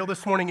being real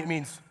this morning, it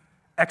means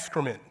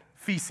excrement,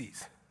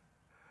 feces.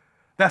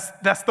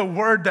 That's the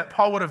word that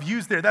Paul would have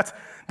used there. That's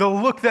the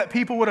look that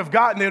people would have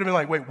gotten. They would have been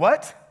like, wait,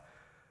 what?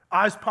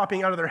 Eyes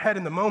popping out of their head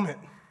in the moment.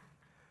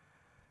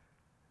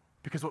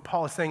 Because what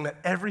Paul is saying, that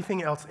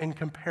everything else in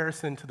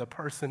comparison to the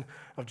person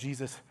of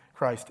Jesus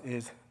Christ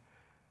is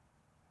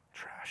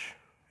trash,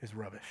 is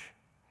rubbish.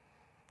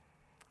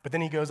 But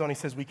then he goes on, he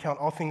says, we count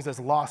all things as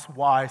loss.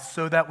 Why?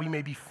 So that we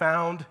may be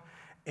found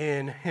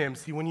in him.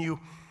 See, when you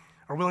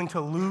are willing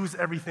to lose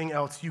everything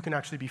else, you can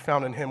actually be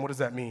found in him. What does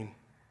that mean?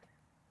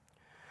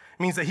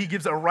 It means that he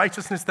gives a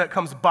righteousness that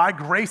comes by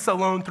grace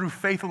alone, through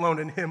faith alone,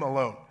 in him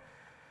alone.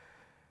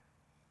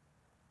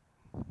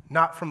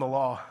 Not from the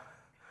law,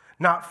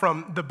 not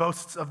from the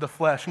boasts of the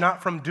flesh,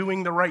 not from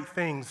doing the right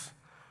things.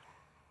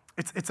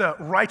 It's a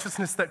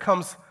righteousness that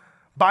comes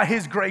by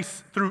his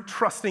grace through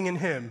trusting in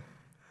him.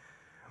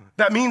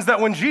 That means that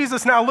when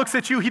Jesus now looks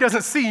at you, he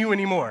doesn't see you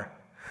anymore.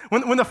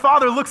 When the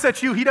Father looks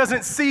at you, he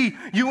doesn't see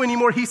you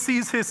anymore. He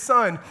sees his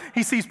Son.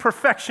 He sees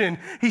perfection.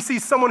 He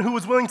sees someone who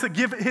was willing to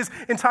give his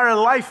entire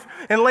life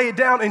and lay it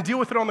down and deal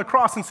with it on the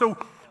cross. And so,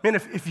 man,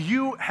 if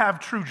you have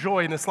true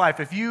joy in this life,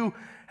 if you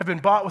have been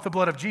bought with the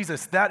blood of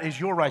Jesus, that is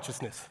your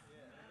righteousness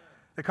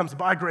that comes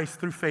by grace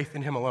through faith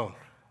in him alone.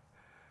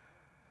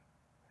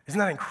 Isn't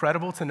that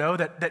incredible to know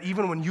that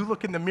even when you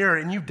look in the mirror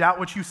and you doubt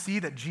what you see,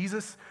 that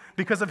Jesus,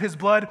 because of his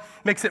blood,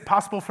 makes it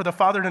possible for the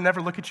Father to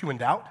never look at you in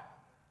doubt?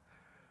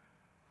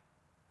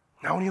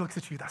 Now when he looks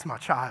at you, that's my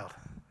child.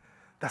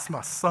 That's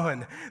my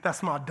son.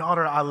 That's my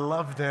daughter. I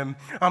love them.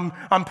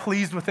 I'm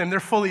pleased with them. They're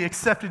fully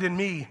accepted in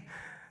me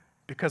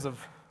because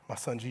of my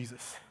son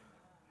Jesus.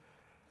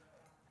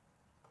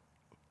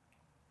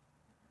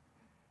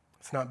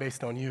 It's not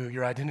based on you.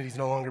 Your identity is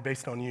no longer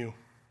based on you.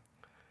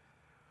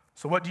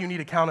 So what do you need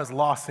to count as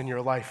loss in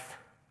your life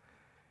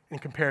in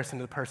comparison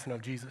to the person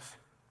of Jesus?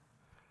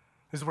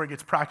 This is where it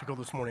gets practical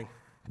this morning.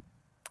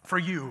 For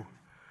you,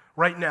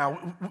 right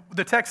now,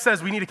 the text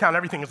says we need to count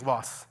everything as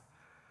loss.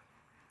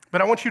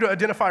 But I want you to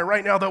identify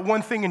right now that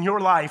one thing in your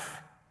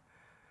life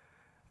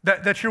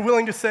that you're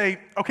willing to say,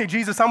 okay,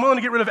 Jesus, I'm willing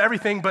to get rid of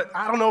everything, but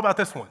I don't know about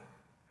this one.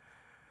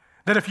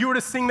 That if you were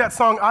to sing that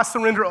song, I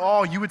surrender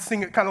all, you would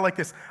sing it kind of like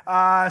this: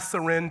 I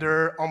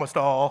surrender almost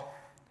all.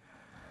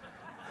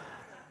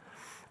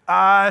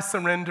 I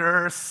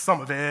surrender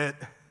some of it.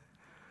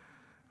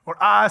 Or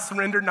I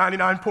surrender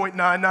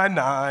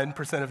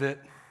 99.999% of it.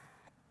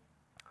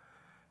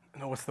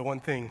 No, what's the one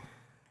thing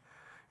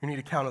you need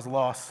to count as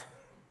loss?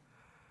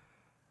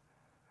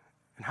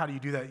 And how do you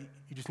do that?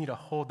 You just need to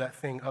hold that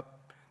thing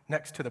up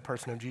next to the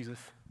person of Jesus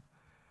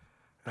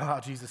and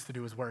allow Jesus to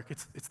do his work.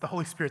 It's the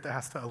Holy Spirit that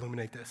has to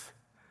illuminate this.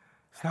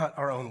 It's not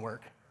our own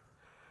work.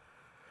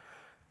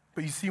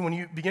 But you see, when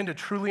you begin to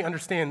truly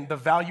understand the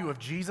value of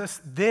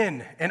Jesus,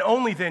 then, and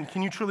only then,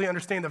 can you truly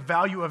understand the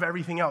value of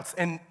everything else.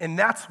 And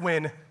that's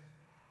when,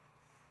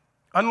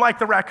 unlike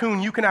the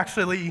raccoon, you can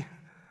actually,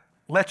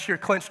 let your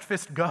clenched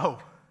fist go.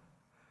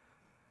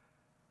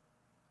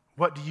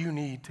 What do you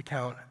need to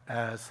count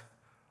as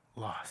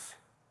loss?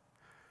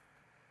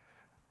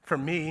 For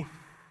me,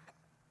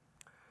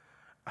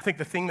 I think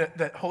the thing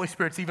that Holy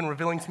Spirit's even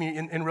revealing to me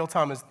in real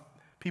time is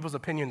people's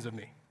opinions of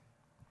me.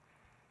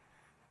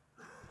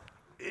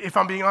 If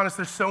I'm being honest,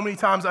 there's so many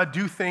times I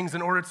do things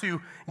in order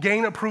to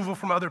gain approval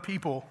from other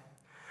people,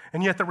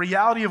 and yet the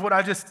reality of what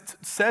I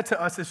just said to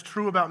us is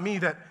true about me,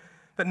 that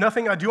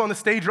nothing I do on the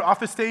stage or off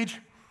the stage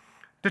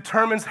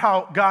determines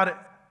how God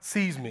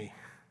sees me.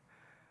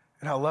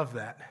 And I love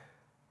that.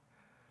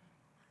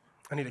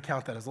 I need to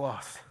count that as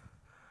loss.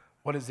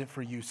 What is it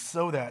for you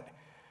so that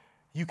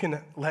you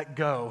can let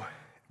go,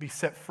 be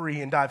set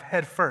free, and dive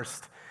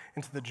headfirst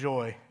into the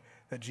joy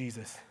that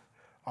Jesus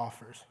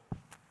offers?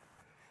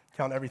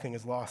 Count everything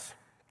as loss.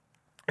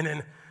 And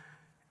then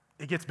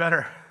it gets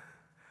better.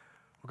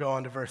 We'll go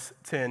on to verse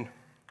 10.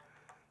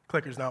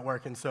 Clicker's not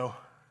working, so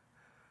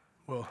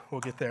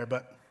we'll get there.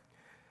 But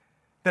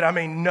that I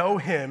may know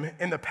him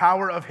in the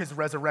power of his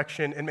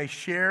resurrection and may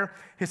share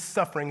his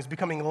sufferings,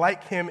 becoming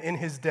like him in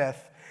his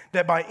death,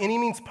 that by any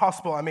means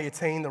possible I may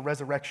attain the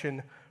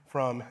resurrection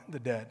from the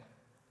dead.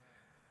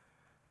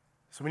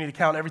 So we need to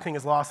count everything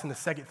as loss. And the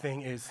second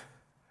thing is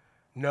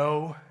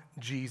know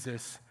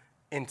Jesus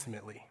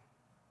intimately.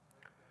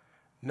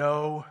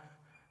 Know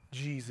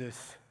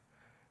Jesus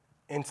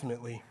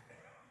intimately.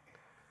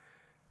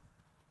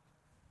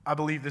 I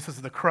believe this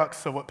is the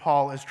crux of what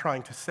Paul is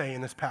trying to say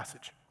in this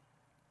passage.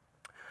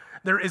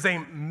 There is a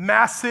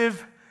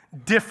massive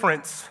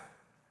difference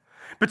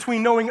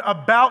between knowing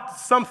about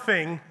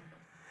something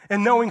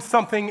and knowing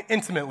something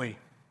intimately.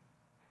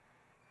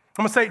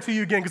 I'm going to say it to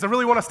you again because I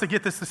really want us to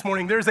get this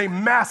morning. There's a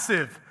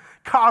massive,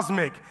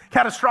 cosmic,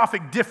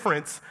 catastrophic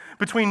difference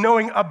between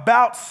knowing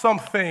about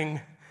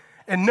something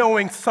and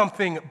knowing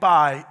something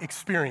by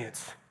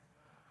experience.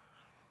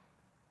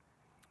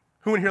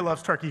 Who in here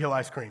loves Turkey Hill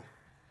ice cream?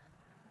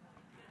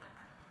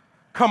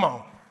 Come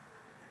on.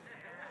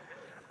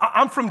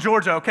 I'm from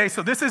Georgia, okay?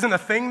 So this isn't a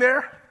thing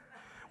there.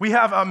 We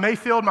have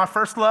Mayfield, my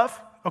first love,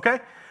 okay?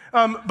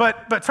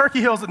 But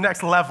Turkey Hill's the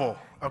next level,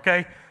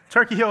 okay?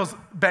 Turkey Hill's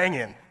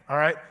banging, all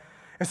right?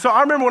 And so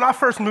I remember when I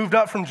first moved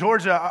up from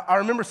Georgia, I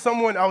remember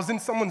I was in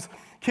someone's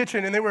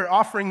kitchen and they were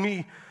offering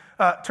me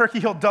Turkey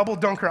Hill Double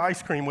Dunker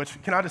ice cream,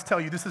 which, can I just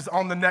tell you, this is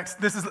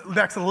the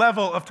next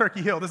level of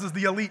Turkey Hill. This is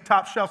the elite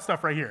top shelf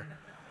stuff right here.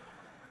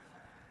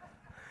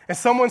 And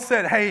someone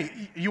said,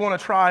 hey, you want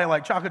to try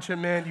like chocolate chip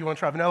mint? You want to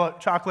try vanilla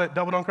chocolate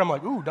double dunker? I'm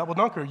like, ooh, double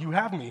dunker, you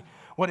have me.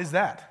 What is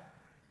that?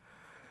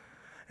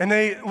 And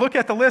they look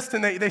at the list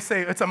and they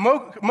say, it's a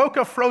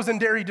mocha frozen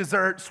dairy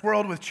dessert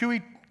swirled with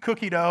chewy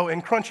cookie dough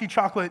and crunchy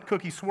chocolate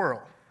cookie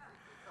swirl.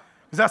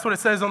 Because that's what it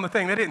says on the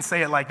thing. They didn't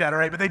say it like that, all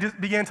right? But they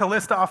just began to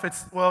list off kind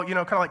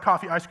of like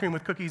coffee ice cream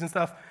with cookies and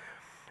stuff.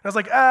 And I was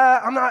like,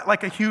 I'm not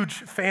like a huge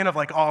fan of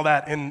like all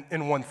that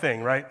in one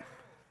thing, right?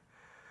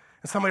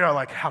 And some of you are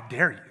like, how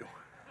dare you?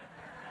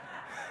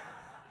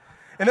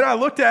 And then I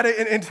looked at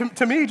it, and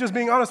to me, just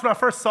being honest, when I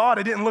first saw it,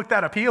 it didn't look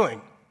that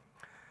appealing.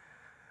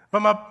 But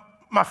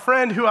my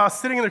friend who I was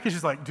sitting in their kitchen,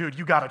 she's like, dude,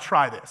 you got to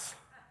try this.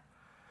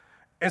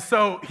 And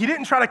so he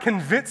didn't try to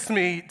convince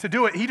me to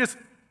do it. He just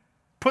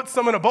put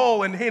some in a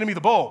bowl and handed me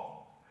the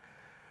bowl.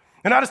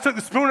 And I just took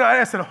the spoon and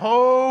I said,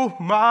 oh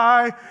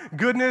my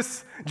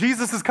goodness,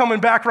 Jesus is coming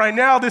back right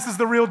now. This is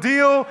the real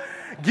deal.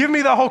 Give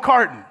me the whole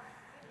carton.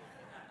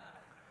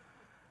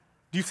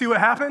 Do you see what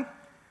happened?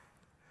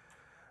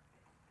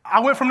 I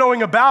went from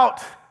knowing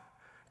about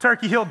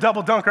Turkey Hill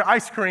Double Dunker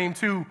ice cream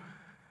to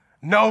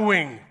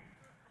knowing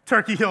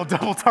Turkey Hill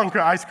Double Dunker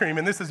ice cream.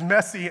 And this is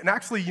messy. And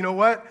actually, you know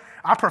what?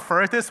 I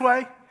prefer it this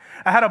way.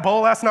 I had a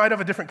bowl last night of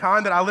a different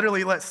kind that I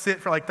literally let sit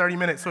for like 30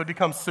 minutes so it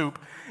becomes soup.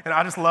 And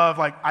I just love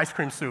like ice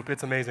cream soup.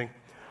 It's amazing.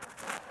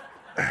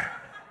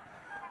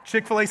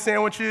 Chick-fil-A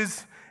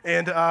sandwiches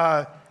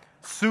and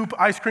soup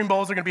ice cream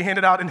bowls are going to be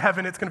handed out in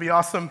heaven. It's going to be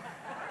awesome.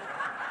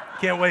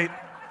 Can't wait.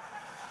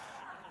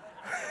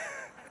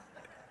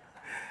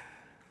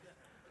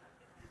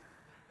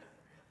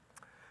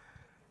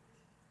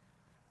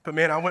 But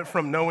man, I went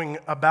from knowing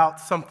about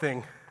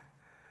something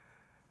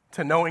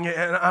to knowing it.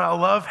 And I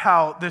love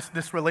how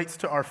this relates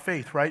to our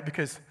faith, right?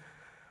 Because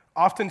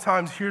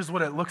oftentimes, here's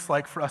what it looks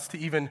like for us to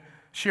even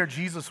share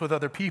Jesus with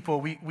other people.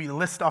 We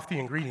list off the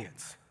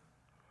ingredients.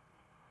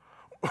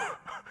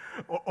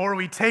 Or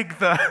we take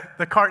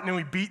the carton and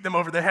we beat them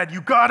over the head.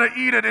 You gotta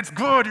eat it, it's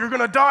good. You're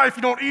gonna die if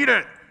you don't eat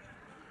it.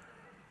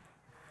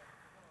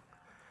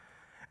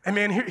 And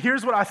man,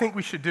 here's what I think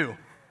we should do.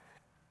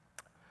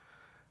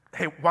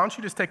 Hey, why don't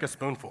you just take a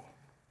spoonful?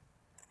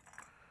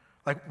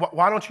 Like,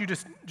 why don't you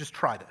just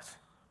try this?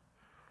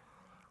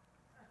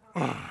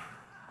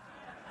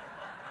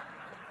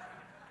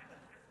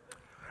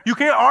 You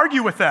can't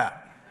argue with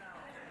that.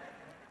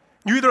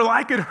 You either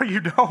like it or you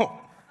don't.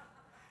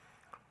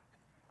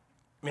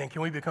 Man,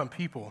 can we become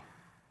people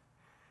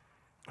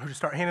who just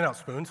start handing out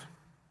spoons?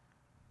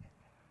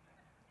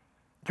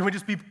 Can we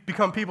just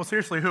become people,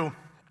 seriously, who,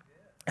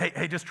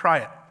 hey, just try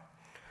it.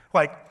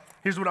 Like,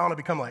 here's what I want to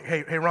become like.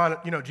 Hey, Ron,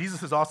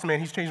 Jesus is awesome, man.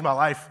 He's changed my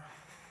life.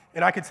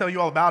 And I could tell you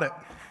all about it.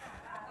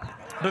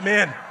 But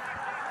man,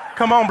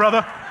 come on,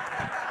 brother.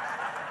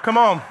 Come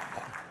on.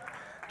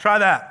 Try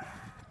that.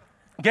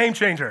 Game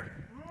changer.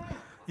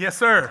 Yes,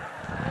 sir.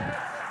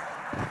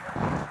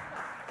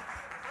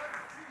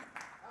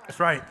 That's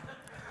right.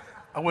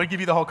 I would give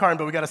you the whole carton,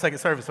 but we got a second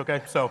service,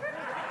 okay? So.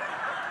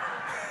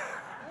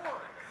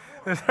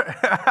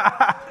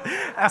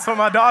 That's what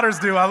my daughters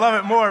do. I love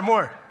it more and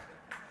more.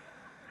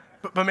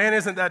 But man,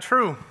 isn't that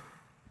true?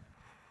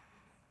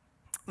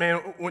 Man,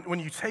 when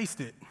you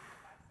taste it,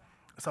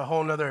 it's a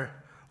whole nother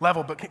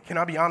level. But can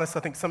I be honest? I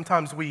think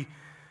sometimes we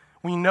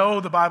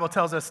know the Bible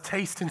tells us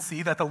taste and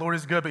see that the Lord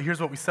is good, but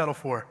here's what we settle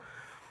for.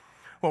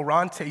 Well,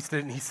 Ron tasted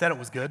it and he said it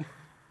was good.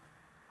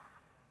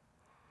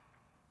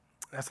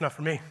 That's enough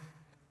for me.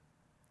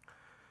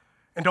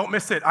 And don't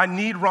miss it. I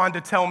need Ron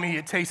to tell me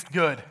it tastes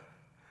good.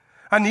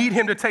 I need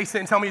him to taste it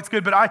and tell me it's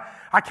good, but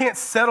I can't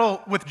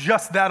settle with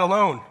just that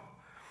alone.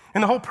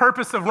 And the whole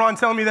purpose of Ron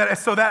telling me that is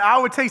so that I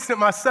would taste it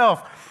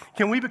myself.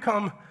 Can we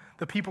become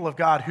the people of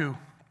God who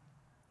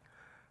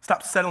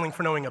stop settling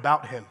for knowing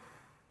about him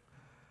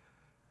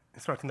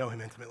and start to know him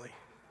intimately?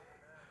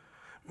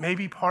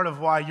 Maybe part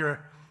of why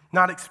you're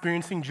not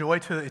experiencing joy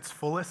to its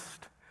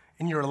fullest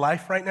in your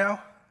life right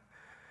now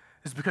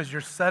is because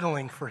you're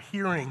settling for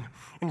hearing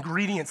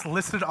ingredients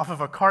listed off of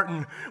a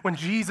carton when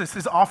Jesus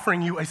is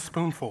offering you a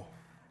spoonful.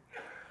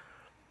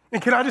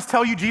 And can I just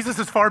tell you, Jesus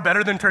is far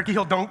better than Turkey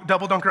Hill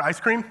Double Dunker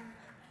ice cream.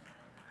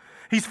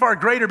 He's far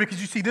greater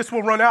because you see, this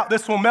will run out,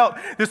 this will melt,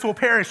 this will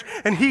perish,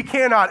 and he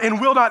cannot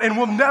and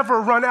will never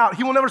run out.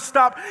 He will never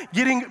stop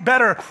getting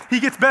better. He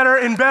gets better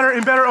and better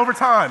and better over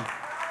time.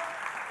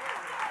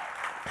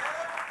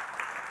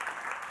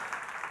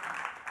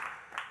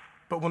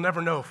 But we'll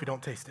never know if we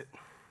don't taste it.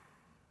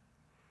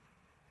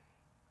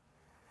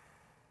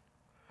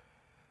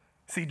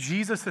 See,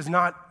 Jesus is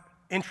not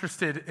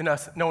interested in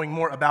us knowing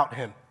more about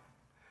him.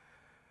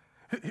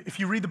 If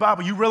you read the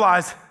Bible, you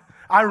realize,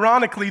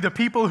 ironically, the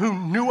people who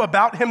knew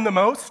about him the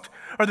most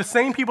are the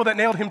same people that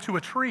nailed him to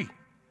a tree.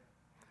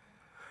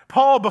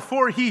 Paul,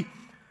 before he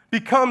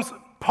becomes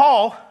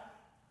Paul,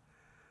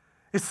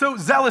 is so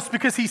zealous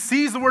because he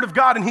sees the word of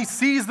God and he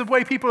sees the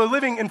way people are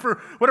living, and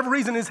for whatever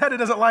reason, his head, it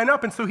doesn't line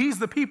up, and so he's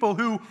the people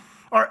who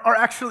are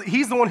actually,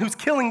 he's the one who's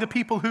killing the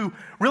people who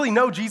really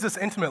know Jesus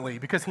intimately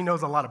because he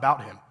knows a lot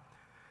about him.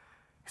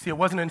 See, it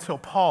wasn't until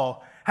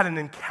Paul had an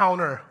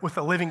encounter with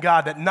the living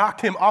God that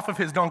knocked him off of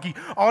his donkey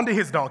onto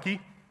his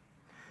donkey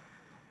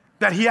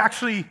that he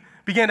actually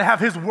began to have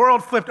his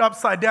world flipped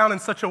upside down in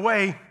such a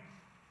way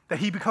that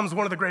he becomes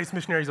one of the greatest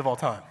missionaries of all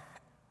time.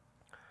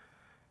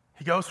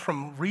 He goes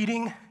from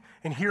reading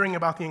and hearing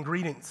about the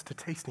ingredients to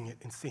tasting it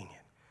and seeing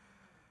it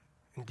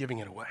and giving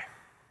it away.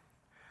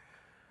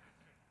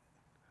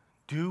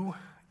 Do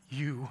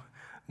you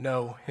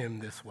know him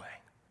this way?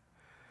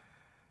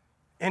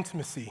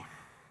 Intimacy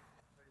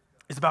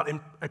is about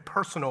a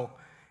personal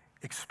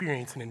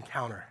experience and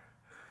encounter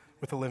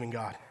with the living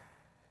God.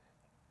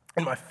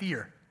 And my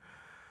fear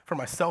for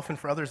myself and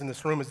for others in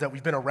this room is that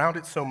we've been around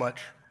it so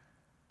much,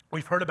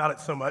 we've heard about it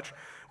so much,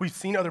 we've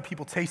seen other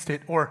people taste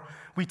it, or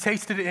we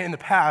tasted it in the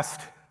past,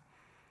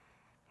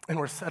 and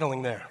we're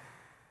settling there.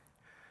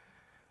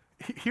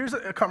 Here's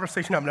a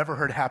conversation I've never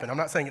heard happen. I'm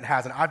not saying it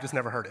hasn't, I've just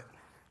never heard it.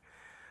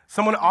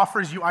 Someone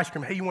offers you ice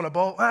cream. Hey, you want a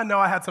bowl? No,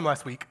 I had some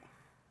last week.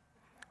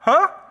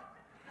 Huh?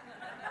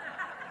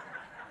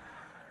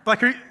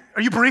 Like,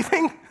 are you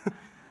breathing?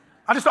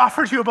 I just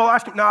offered you a bowl of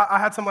ice cream. No, I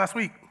had some last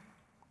week.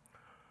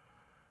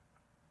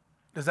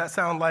 Does that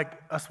sound like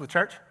us with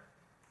church?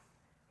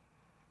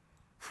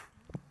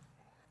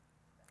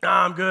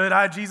 Nah, I'm good.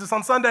 I had Jesus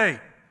on Sunday.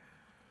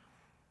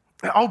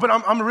 Oh, but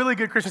I'm a really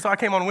good Christian, so I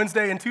came on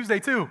Wednesday and Tuesday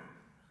too.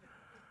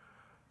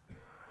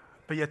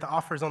 But yet the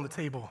offer is on the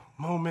table,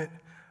 moment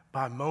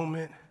by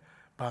moment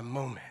by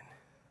moment.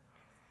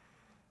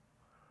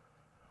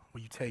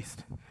 Will you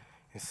taste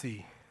and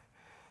see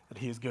that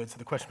he is good? So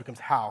the question becomes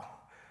how?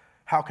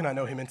 How can I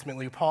know him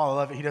intimately? Paul, I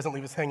love it. He doesn't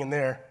leave us hanging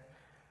there.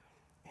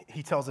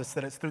 He tells us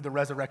that it's through the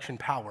resurrection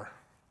power,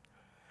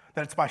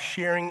 that it's by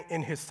sharing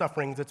in his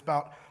sufferings. It's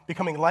about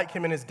becoming like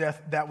him in his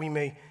death that we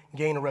may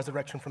gain a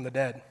resurrection from the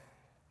dead.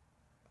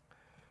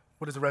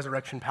 What does the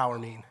resurrection power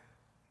mean?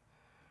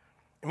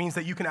 It means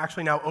that you can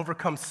actually now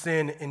overcome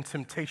sin and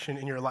temptation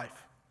in your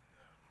life.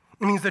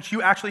 It means that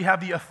you actually have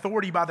the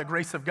authority by the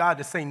grace of God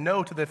to say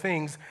no to the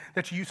things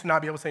that you used to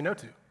not be able to say no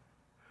to.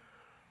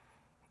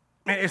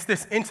 It's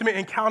this intimate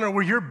encounter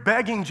where you're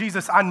begging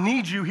Jesus, I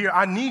need you here,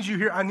 I need you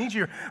here, I need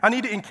you here. I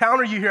need to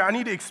encounter you here, I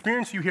need to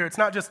experience you here. It's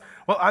not just,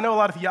 well, I know a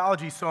lot of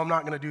theology, so I'm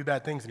not going to do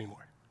bad things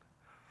anymore.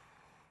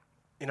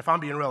 And if I'm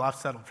being real, I've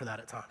settled for that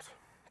at times.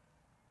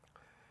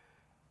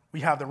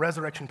 We have the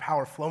resurrection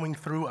power flowing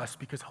through us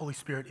because Holy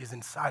Spirit is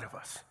inside of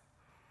us.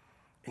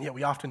 And yet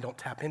we often don't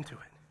tap into it.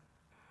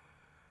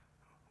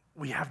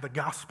 We have the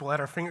gospel at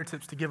our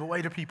fingertips to give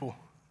away to people.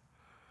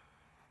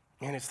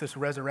 And it's this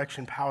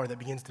resurrection power that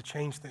begins to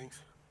change things.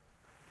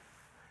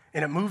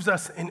 And it moves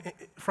us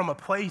from a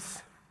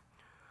place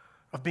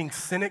of being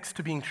cynics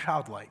to being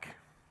childlike.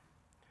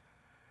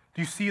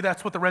 Do you see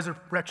that's what the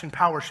resurrection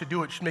power should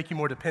do? It should make you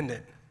more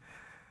dependent.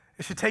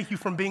 It should take you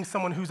from being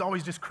someone who's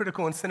always just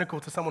critical and cynical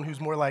to someone who's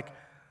more like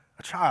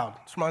a child.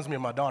 This reminds me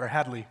of my daughter,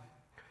 Hadley.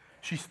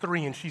 She's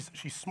 3 and she's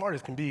smart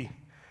as can be.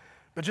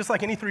 But just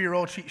like any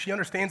 3-year-old, she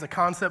understands a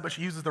concept, but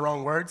she uses the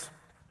wrong words.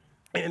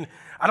 And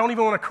I don't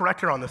even want to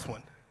correct her on this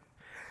one.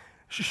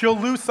 She'll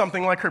lose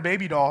something like her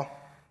baby doll.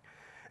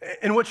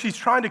 And what she's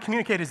trying to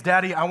communicate is,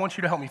 Daddy, I want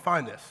you to help me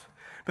find this.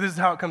 But this is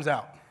how it comes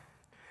out.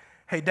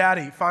 Hey,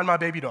 Daddy, find my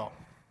baby doll.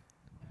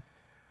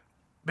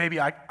 Baby,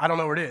 I don't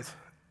know where it is.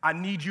 I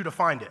need you to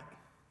find it.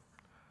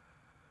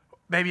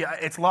 Baby,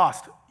 it's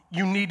lost.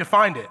 You need to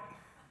find it.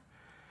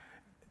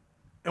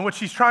 And what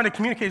she's trying to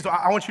communicate is,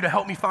 I want you to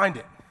help me find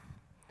it.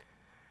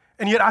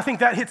 And yet I think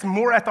that hits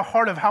more at the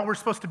heart of how we're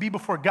supposed to be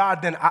before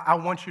God than I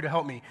want you to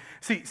help me.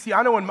 See,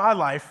 I know in my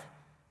life,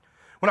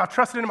 when I've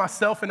trusted in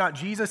myself and not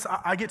Jesus,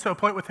 I get to a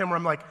point with him where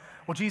I'm like,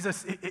 well,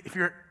 Jesus, if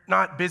you're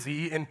not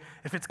busy and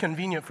if it's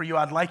convenient for you,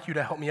 I'd like you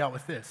to help me out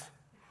with this.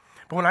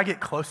 But when I get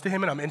close to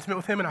him and I'm intimate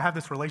with him and I have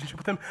this relationship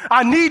with him,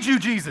 I need you,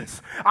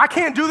 Jesus. I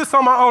can't do this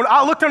on my own.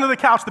 I looked under the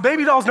couch. The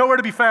baby doll's nowhere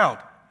to be found.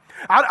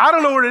 I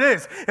don't know where it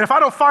is. And if I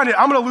don't find it,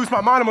 I'm going to lose my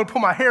mind. I'm going to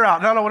pull my hair out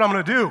and I don't know what I'm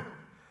going to do.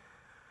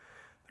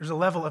 There's a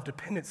level of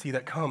dependency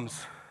that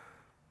comes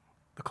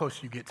the closer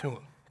you get to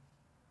him.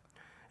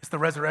 It's the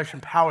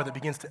resurrection power that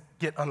begins to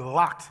get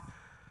unlocked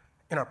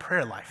in our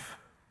prayer life.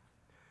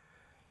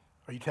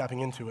 Are you tapping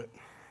into it?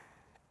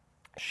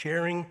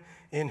 Sharing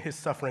in his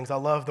sufferings. I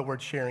love the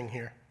word sharing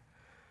here.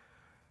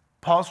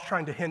 Paul's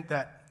trying to hint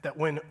that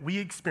when we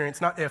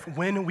experience, not if,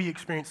 when we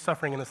experience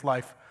suffering in this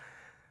life,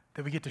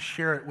 that we get to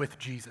share it with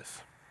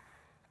Jesus.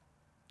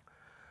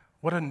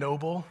 What a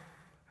noble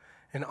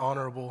and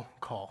honorable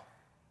call.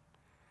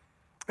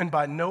 And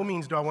by no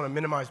means do I want to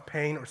minimize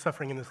pain or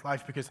suffering in this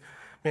life because,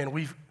 man,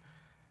 we've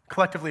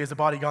collectively as a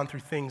body gone through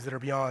things that are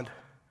beyond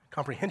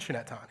comprehension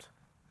at times.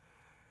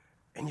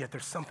 And yet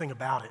there's something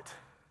about it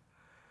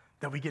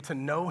that we get to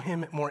know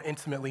him more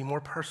intimately,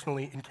 more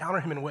personally, encounter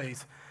him in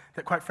ways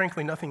that, quite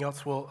frankly, nothing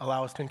else will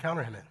allow us to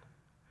encounter him in.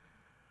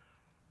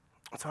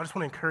 So I just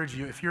want to encourage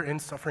you, if you're in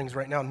sufferings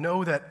right now,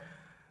 know that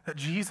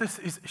Jesus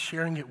is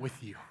sharing it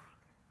with you.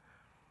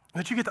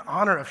 That you get the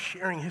honor of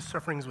sharing his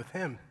sufferings with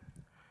him.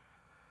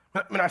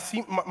 I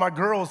see my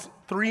girls,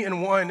 3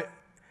 and 1,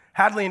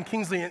 Hadley and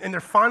Kingsley, and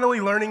they're finally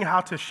learning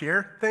how to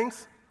share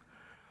things.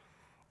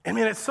 And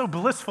man, it's so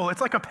blissful.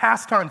 It's like a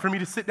pastime for me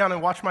to sit down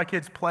and watch my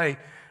kids play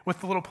with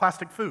the little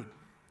plastic food.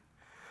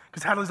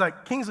 Because Hadley's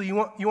like, Kingsley, you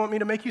want me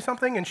to make you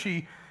something? And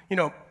she,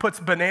 puts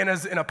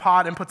bananas in a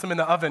pot and puts them in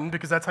the oven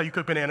because that's how you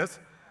cook bananas.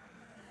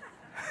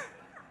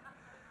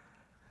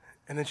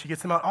 And then she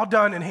gets them out all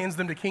done and hands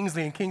them to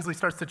Kingsley, and Kingsley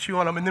starts to chew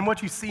on them. And then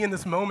what you see in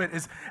this moment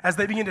is as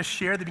they begin to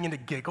share, they begin to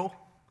giggle.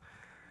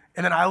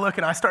 And then I look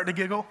and I start to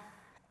giggle.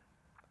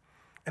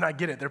 And I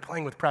get it. They're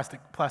playing with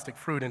plastic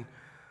fruit, and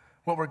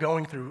what we're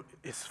going through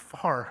is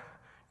far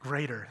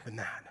greater than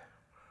that.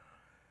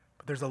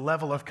 But there's a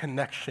level of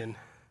connection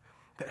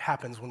that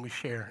happens when we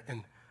share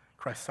in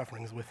Christ's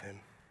sufferings with him.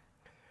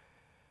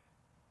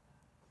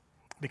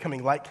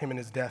 Becoming like him in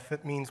his death,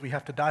 that means we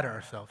have to die to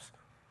ourselves.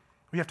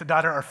 We have to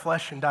die to our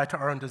flesh and die to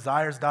our own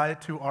desires, die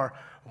to our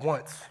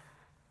wants.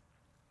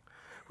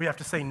 We have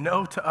to say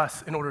no to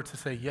us in order to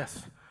say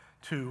yes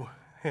to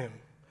him.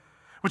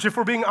 Which, if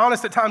we're being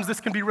honest, at times this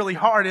can be really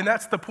hard, and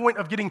that's the point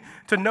of getting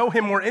to know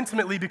him more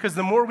intimately, because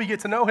the more we get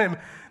to know him,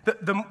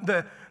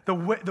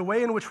 the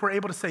way in which we're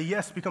able to say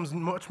yes becomes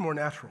much more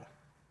natural.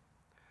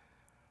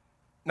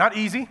 Not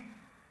easy,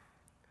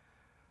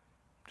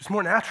 just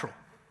more natural.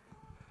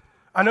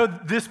 I know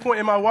at this point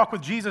in my walk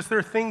with Jesus, there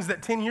are things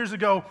that 10 years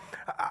ago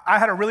I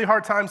had a really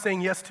hard time saying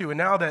yes to, and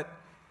now that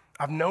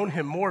I've known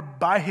him more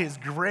by his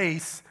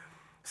grace,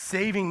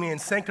 saving me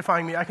and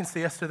sanctifying me, I can say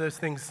yes to those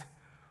things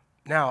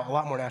now a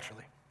lot more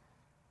naturally.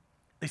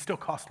 They still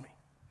cost me.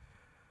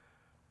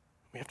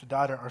 We have to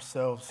die to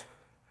ourselves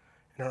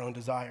and our own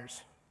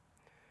desires.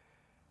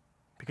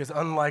 Because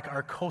unlike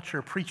our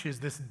culture preaches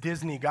this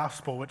Disney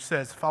gospel which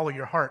says, follow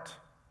your heart,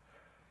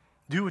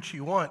 do what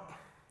you want,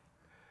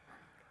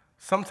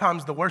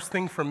 sometimes the worst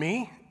thing for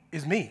me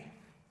is me.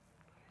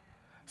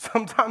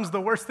 Sometimes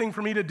the worst thing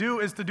for me to do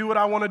is to do what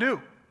I want to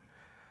do.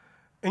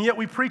 And yet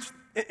we preach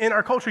in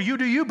our culture, you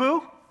do you,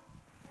 boo.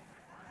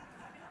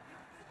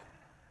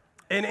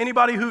 And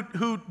anybody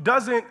who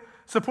doesn't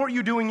support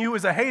you doing you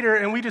is a hater,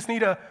 and we just need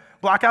to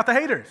block out the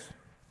haters.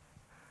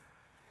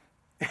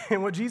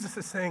 And what Jesus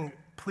is saying,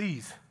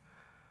 please,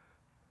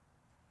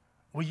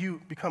 will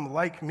you become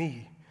like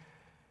me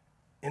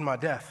in my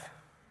death?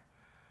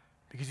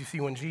 Because you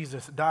see, when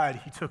Jesus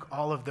died, he took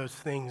all of those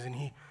things and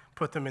he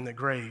put them in the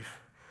grave.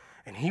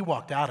 And he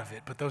walked out of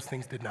it, but those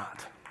things did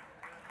not.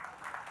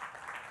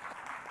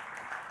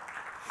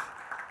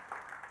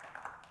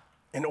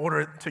 In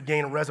order to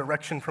gain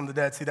resurrection from the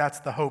dead, see, that's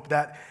the hope.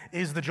 That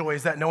is the joy,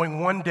 is that knowing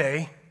one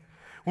day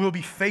we will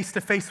be face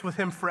to face with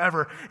him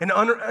forever in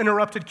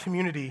uninterrupted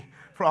community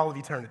for all of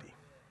eternity.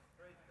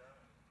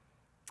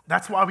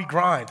 That's why we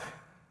grind.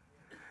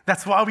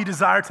 That's why we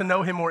desire to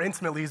know him more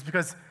intimately, is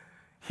because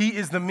he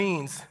is the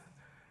means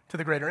to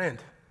the greater end,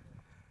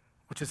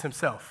 which is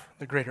himself,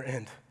 the greater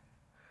end.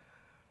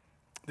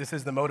 This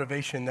is the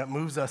motivation that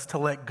moves us to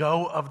let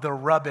go of the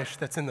rubbish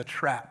that's in the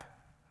trap,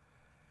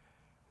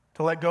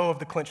 to let go of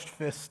the clenched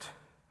fist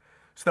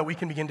so that we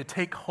can begin to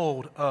take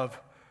hold of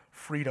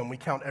freedom. We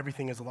count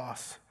everything as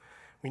loss.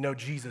 We know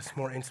Jesus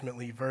more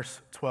intimately.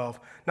 Verse 12,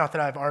 not that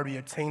I've already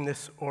obtained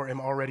this or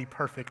am already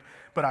perfect,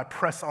 but I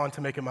press on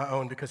to make it my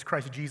own because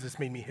Christ Jesus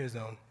made me his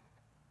own.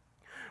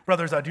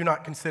 Brothers, I do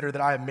not consider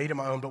that I have made it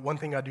my own, but one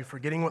thing I do,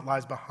 forgetting what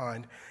lies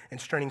behind and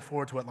straining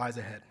forward to what lies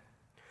ahead.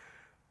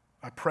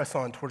 I press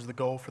on towards the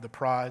goal for the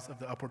prize of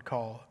the upward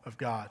call of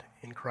God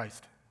in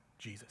Christ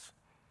Jesus.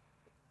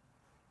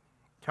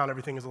 Count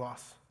everything as a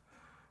loss.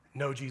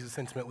 Know Jesus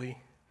intimately.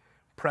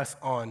 Press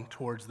on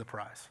towards the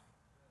prize.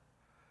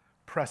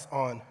 Press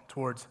on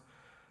towards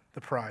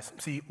the prize.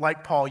 See,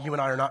 like Paul, you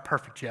and I are not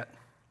perfect yet.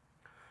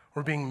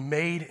 We're being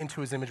made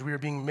into his image. We are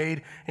being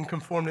made and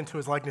conformed into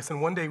his likeness.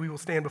 And one day we will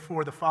stand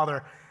before the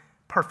Father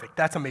perfect.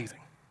 That's amazing.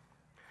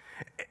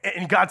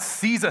 And God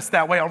sees us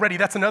that way already.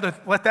 That's another,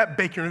 let that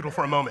bake your noodle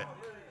for a moment.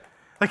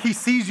 Like he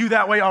sees you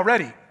that way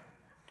already.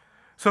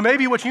 So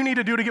maybe what you need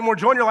to do to get more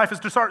joy in your life is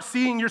to start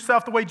seeing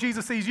yourself the way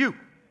Jesus sees you.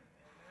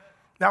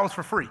 That one's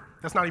for free.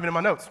 That's not even in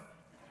my notes.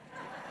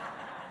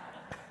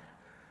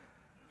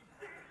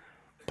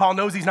 Paul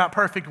knows he's not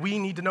perfect. We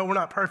need to know we're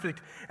not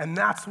perfect. And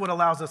that's what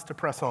allows us to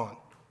press on.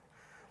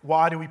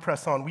 Why do we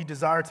press on? We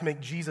desire to make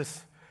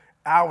Jesus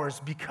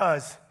ours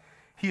because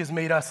he has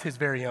made us his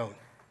very own.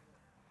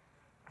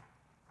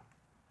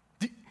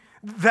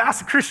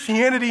 That's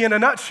Christianity in a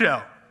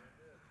nutshell.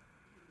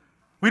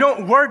 We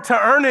don't work to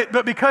earn it,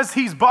 but because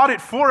he's bought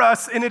it for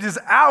us and it is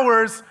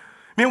ours,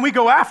 man, we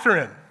go after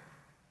him.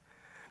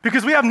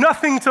 Because we have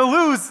nothing to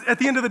lose at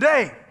the end of the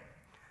day.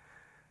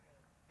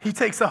 He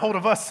takes a hold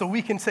of us so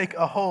we can take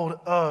a hold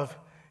of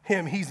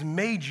him. He's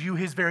made you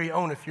his very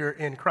own if you're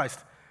in Christ.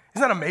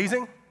 Isn't that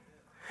amazing?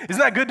 Isn't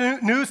that good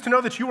news to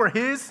know that you are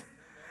his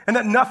and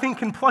that nothing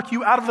can pluck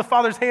you out of the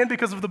Father's hand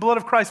because of the blood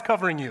of Christ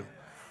covering you?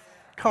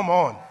 Come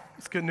on.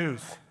 It's good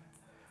news.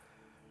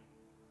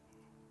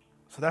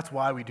 So that's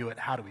why we do it.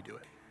 How do we do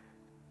it?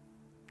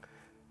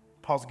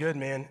 Paul's good,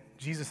 man.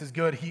 Jesus is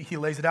good. He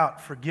lays it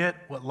out. Forget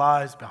what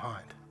lies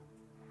behind.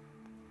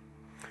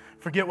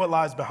 Forget what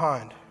lies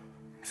behind.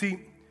 See,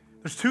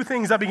 there's two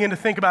things I began to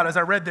think about as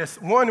I read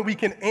this. One, we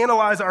can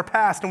analyze our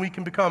past and we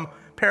can become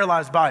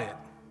paralyzed by it.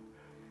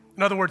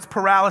 In other words,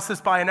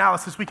 paralysis by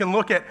analysis. We can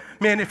look at,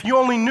 man, if you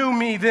only knew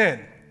me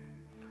then,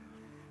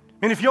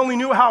 and if you only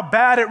knew how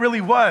bad it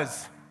really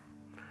was,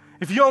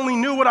 if you only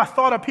knew what I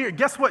thought up here,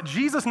 guess what?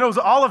 Jesus knows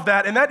all of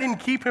that, and that didn't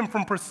keep him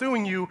from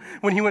pursuing you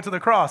when he went to the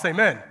cross.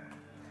 Amen.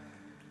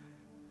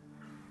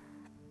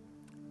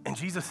 And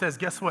Jesus says,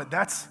 guess what?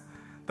 That's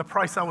the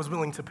price I was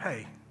willing to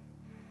pay.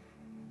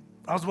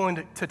 I was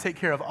willing to take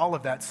care of all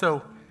of that.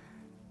 So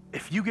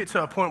if you get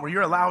to a point where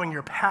you're allowing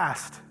your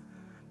past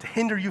to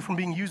hinder you from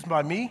being used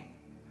by me,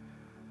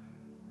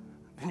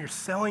 then you're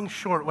selling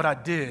short what I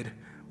did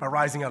by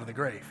rising out of the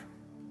grave.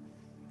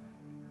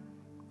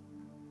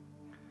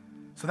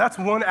 So that's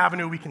one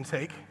avenue we can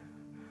take.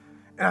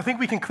 And I think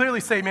we can clearly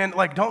say, man,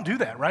 like, don't do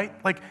that, right?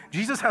 Like,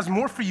 Jesus has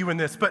more for you in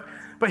this. But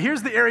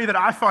here's the area that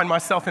I find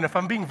myself in, if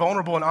I'm being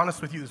vulnerable and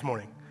honest with you this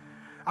morning.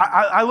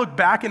 I look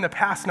back in the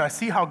past and I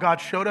see how God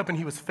showed up and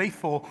he was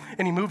faithful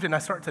and he moved, and I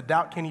start to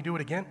doubt, can he do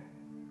it again?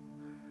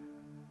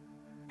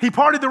 He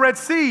parted the Red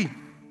Sea.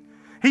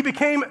 He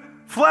became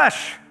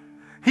flesh.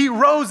 He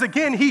rose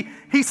again.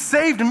 He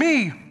saved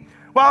me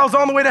while I was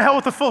on the way to hell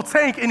with a full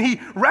tank, and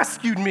he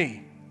rescued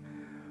me.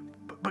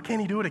 But can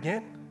he do it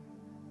again?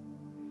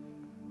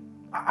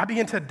 I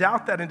begin to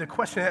doubt that and to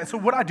question it. And so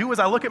what I do is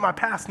I look at my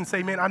past and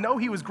say, man, I know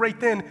he was great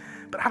then,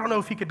 but I don't know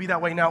if he could be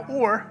that way now.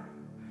 Or,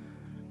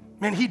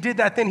 man, he did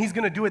that then, he's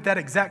going to do it that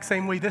exact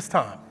same way this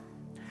time.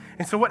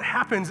 And so what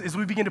happens is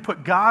we begin to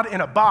put God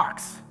in a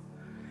box.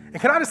 And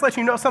can I just let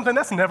you know something?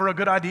 That's never a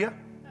good idea.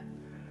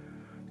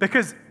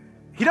 Because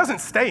he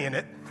doesn't stay in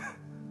it.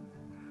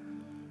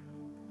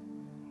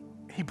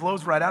 He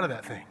blows right out of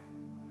that thing.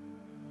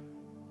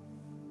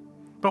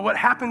 But what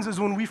happens is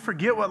when we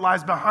forget what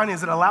lies behind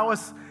is it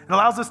allows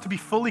us to be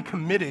fully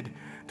committed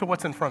to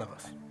what's in front of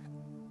us.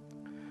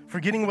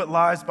 Forgetting what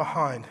lies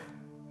behind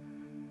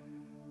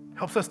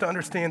helps us to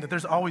understand that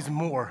there's always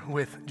more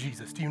with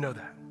Jesus. Do you know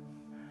that?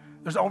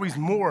 There's always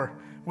more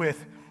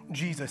with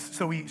Jesus.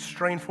 So we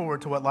strain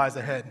forward to what lies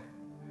ahead.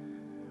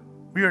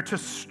 We are to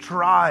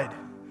stride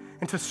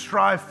and to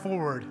strive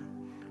forward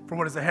for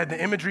what is ahead.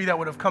 The imagery that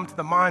would have come to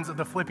the minds of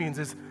the Philippians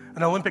is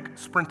an Olympic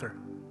sprinter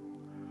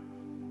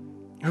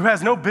who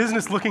has no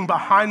business looking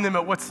behind them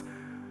at what's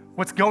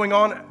going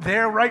on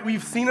there, right?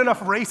 We've seen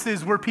enough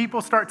races where people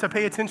start to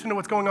pay attention to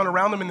what's going on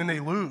around them and then they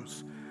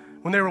lose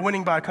when they were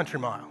winning by a country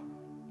mile.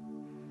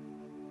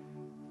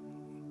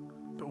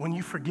 But when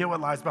you forget what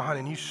lies behind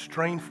and you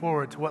strain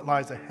forward to what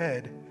lies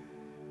ahead,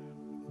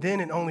 then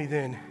and only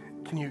then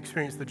can you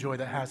experience the joy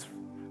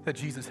that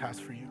Jesus has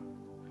for you.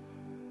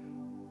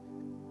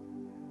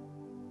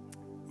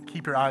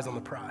 Keep your eyes on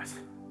the prize.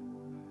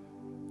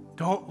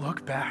 Don't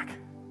look back.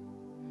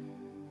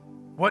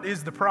 What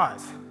is the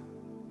prize?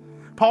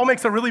 Paul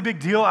makes a really big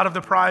deal out of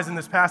the prize in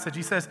this passage.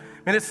 He says,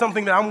 man, it's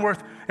something that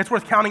it's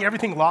worth counting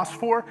everything lost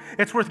for.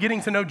 It's worth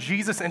getting to know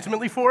Jesus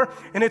intimately for,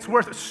 and it's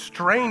worth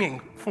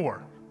straining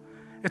for.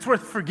 It's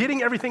worth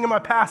forgetting everything in my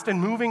past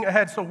and moving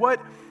ahead. So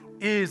what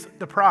is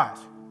the prize?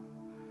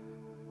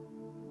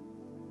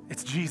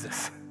 It's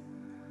Jesus.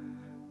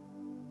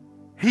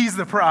 He's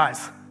the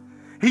prize.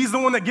 He's the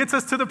one that gets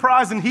us to the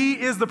prize, and he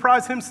is the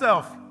prize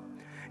himself.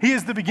 He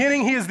is the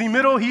beginning, he is the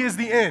middle, he is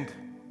the end.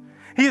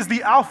 He is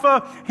the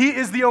Alpha, he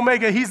is the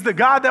Omega. He's the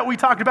God that we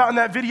talked about in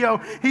that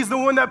video. He's the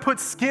one that put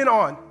skin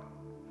on.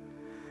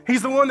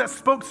 He's the one that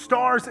spoke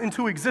stars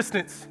into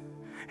existence.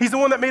 He's the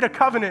one that made a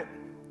covenant.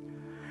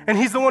 And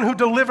he's the one who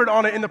delivered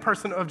on it in the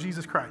person of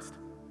Jesus Christ.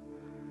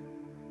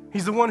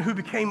 He's the one who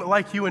became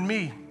like you and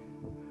me.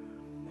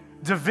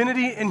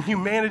 Divinity and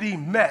humanity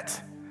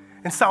met,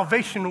 and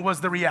salvation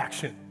was the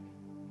reaction.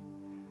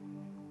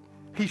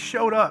 He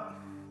showed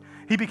up.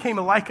 He became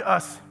like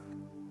us.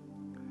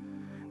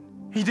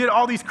 He did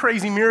all these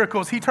crazy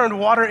miracles. He turned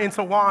water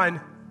into wine.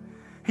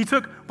 He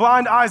took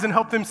blind eyes and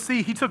helped them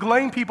see. He took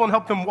lame people and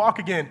helped them walk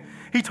again.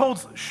 He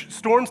told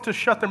storms to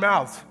shut their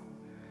mouths.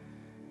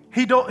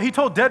 He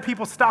told dead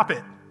people, stop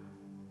it.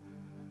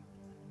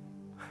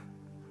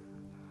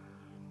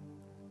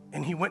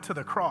 And he went to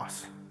the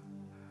cross.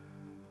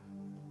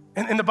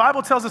 And the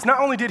Bible tells us not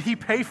only did he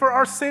pay for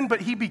our sin,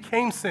 but he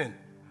became sin.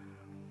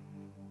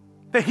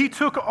 That he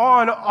took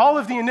on all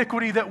of the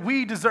iniquity that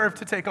we deserve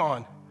to take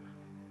on.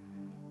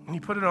 And he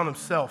put it on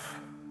himself.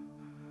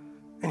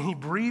 And he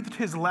breathed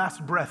his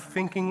last breath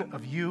thinking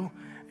of you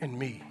and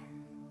me.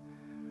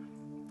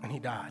 And he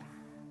died.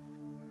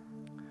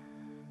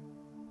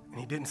 And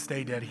he didn't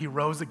stay dead. He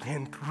rose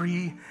again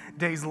 3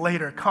 days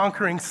later,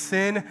 conquering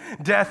sin,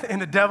 death,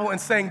 and the devil, and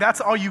saying, that's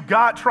all you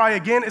got, try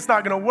again, it's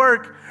not gonna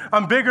work.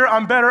 I'm bigger,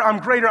 I'm better, I'm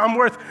greater, I'm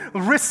worth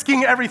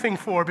risking everything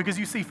for, because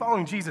you see,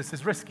 following Jesus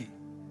is risky.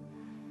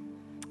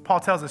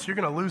 Paul tells us you're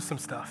gonna lose some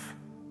stuff.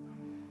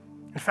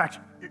 In fact,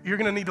 you're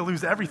gonna need to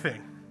lose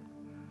everything.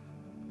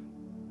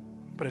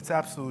 But it's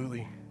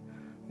absolutely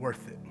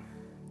worth it.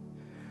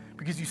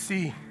 Because you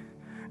see,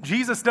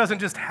 Jesus doesn't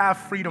just have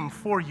freedom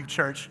for you,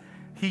 church.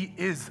 He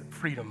is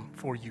freedom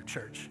for you,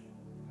 church.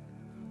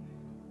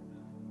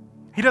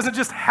 He doesn't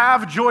just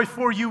have joy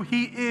for you,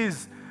 he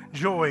is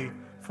joy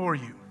for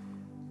you.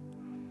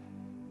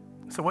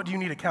 So what do you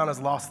need to count as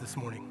loss this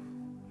morning?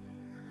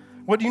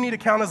 What do you need to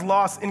count as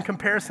loss in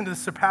comparison to the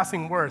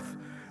surpassing worth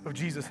of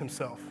Jesus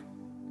himself?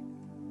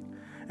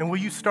 And will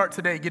you start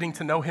today getting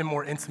to know him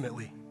more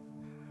intimately?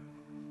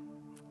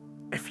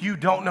 If you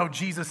don't know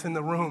Jesus in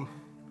the room,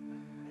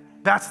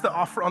 that's the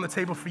offer on the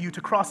table for you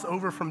to cross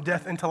over from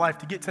death into life,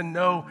 to get to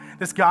know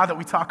this God that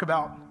we talk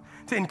about,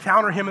 to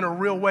encounter him in a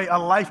real way, a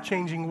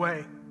life-changing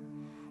way.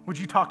 Would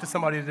you talk to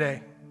somebody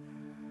today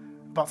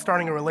about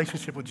starting a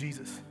relationship with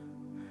Jesus?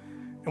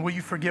 And will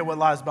you forget what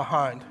lies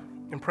behind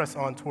and press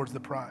on towards the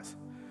prize?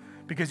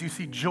 Because you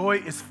see, joy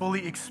is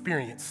fully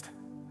experienced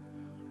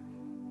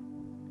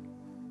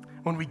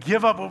when we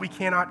give up what we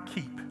cannot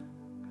keep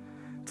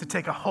to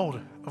take a hold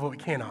of what we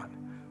cannot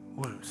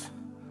lose.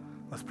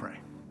 Let's pray.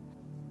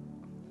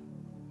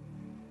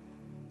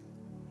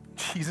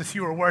 Jesus,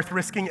 you are worth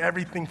risking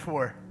everything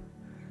for.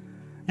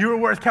 You are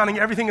worth counting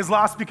everything as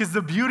lost, because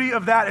the beauty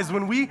of that is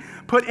when we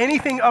put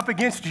anything up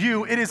against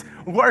you, it is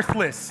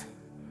worthless.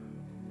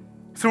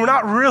 So we're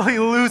not really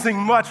losing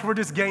much, we're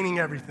just gaining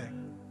everything.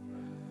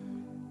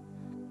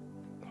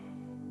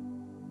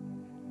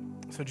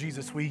 So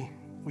Jesus, we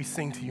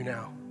sing to you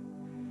now.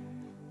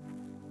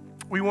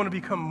 We want to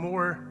become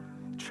more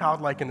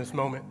childlike in this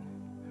moment.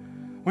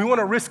 We want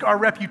to risk our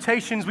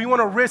reputations. We want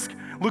to risk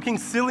looking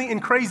silly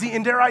and crazy,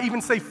 and dare I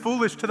even say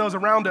foolish to those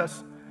around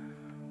us.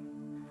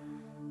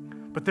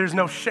 But there's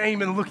no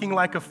shame in looking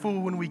like a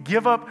fool when we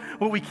give up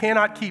what we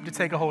cannot keep to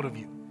take a hold of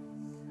you.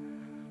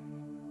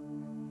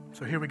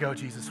 So here we go,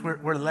 Jesus.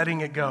 We're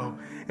letting it go,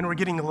 and we're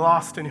getting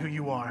lost in who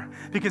you are,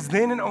 because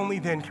then and only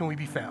then can we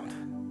be found.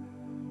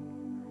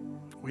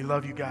 We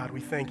love you, God. We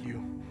thank you.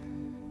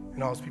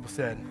 And all those people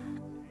said,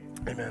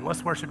 amen.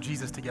 Let's worship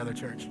Jesus together,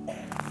 church.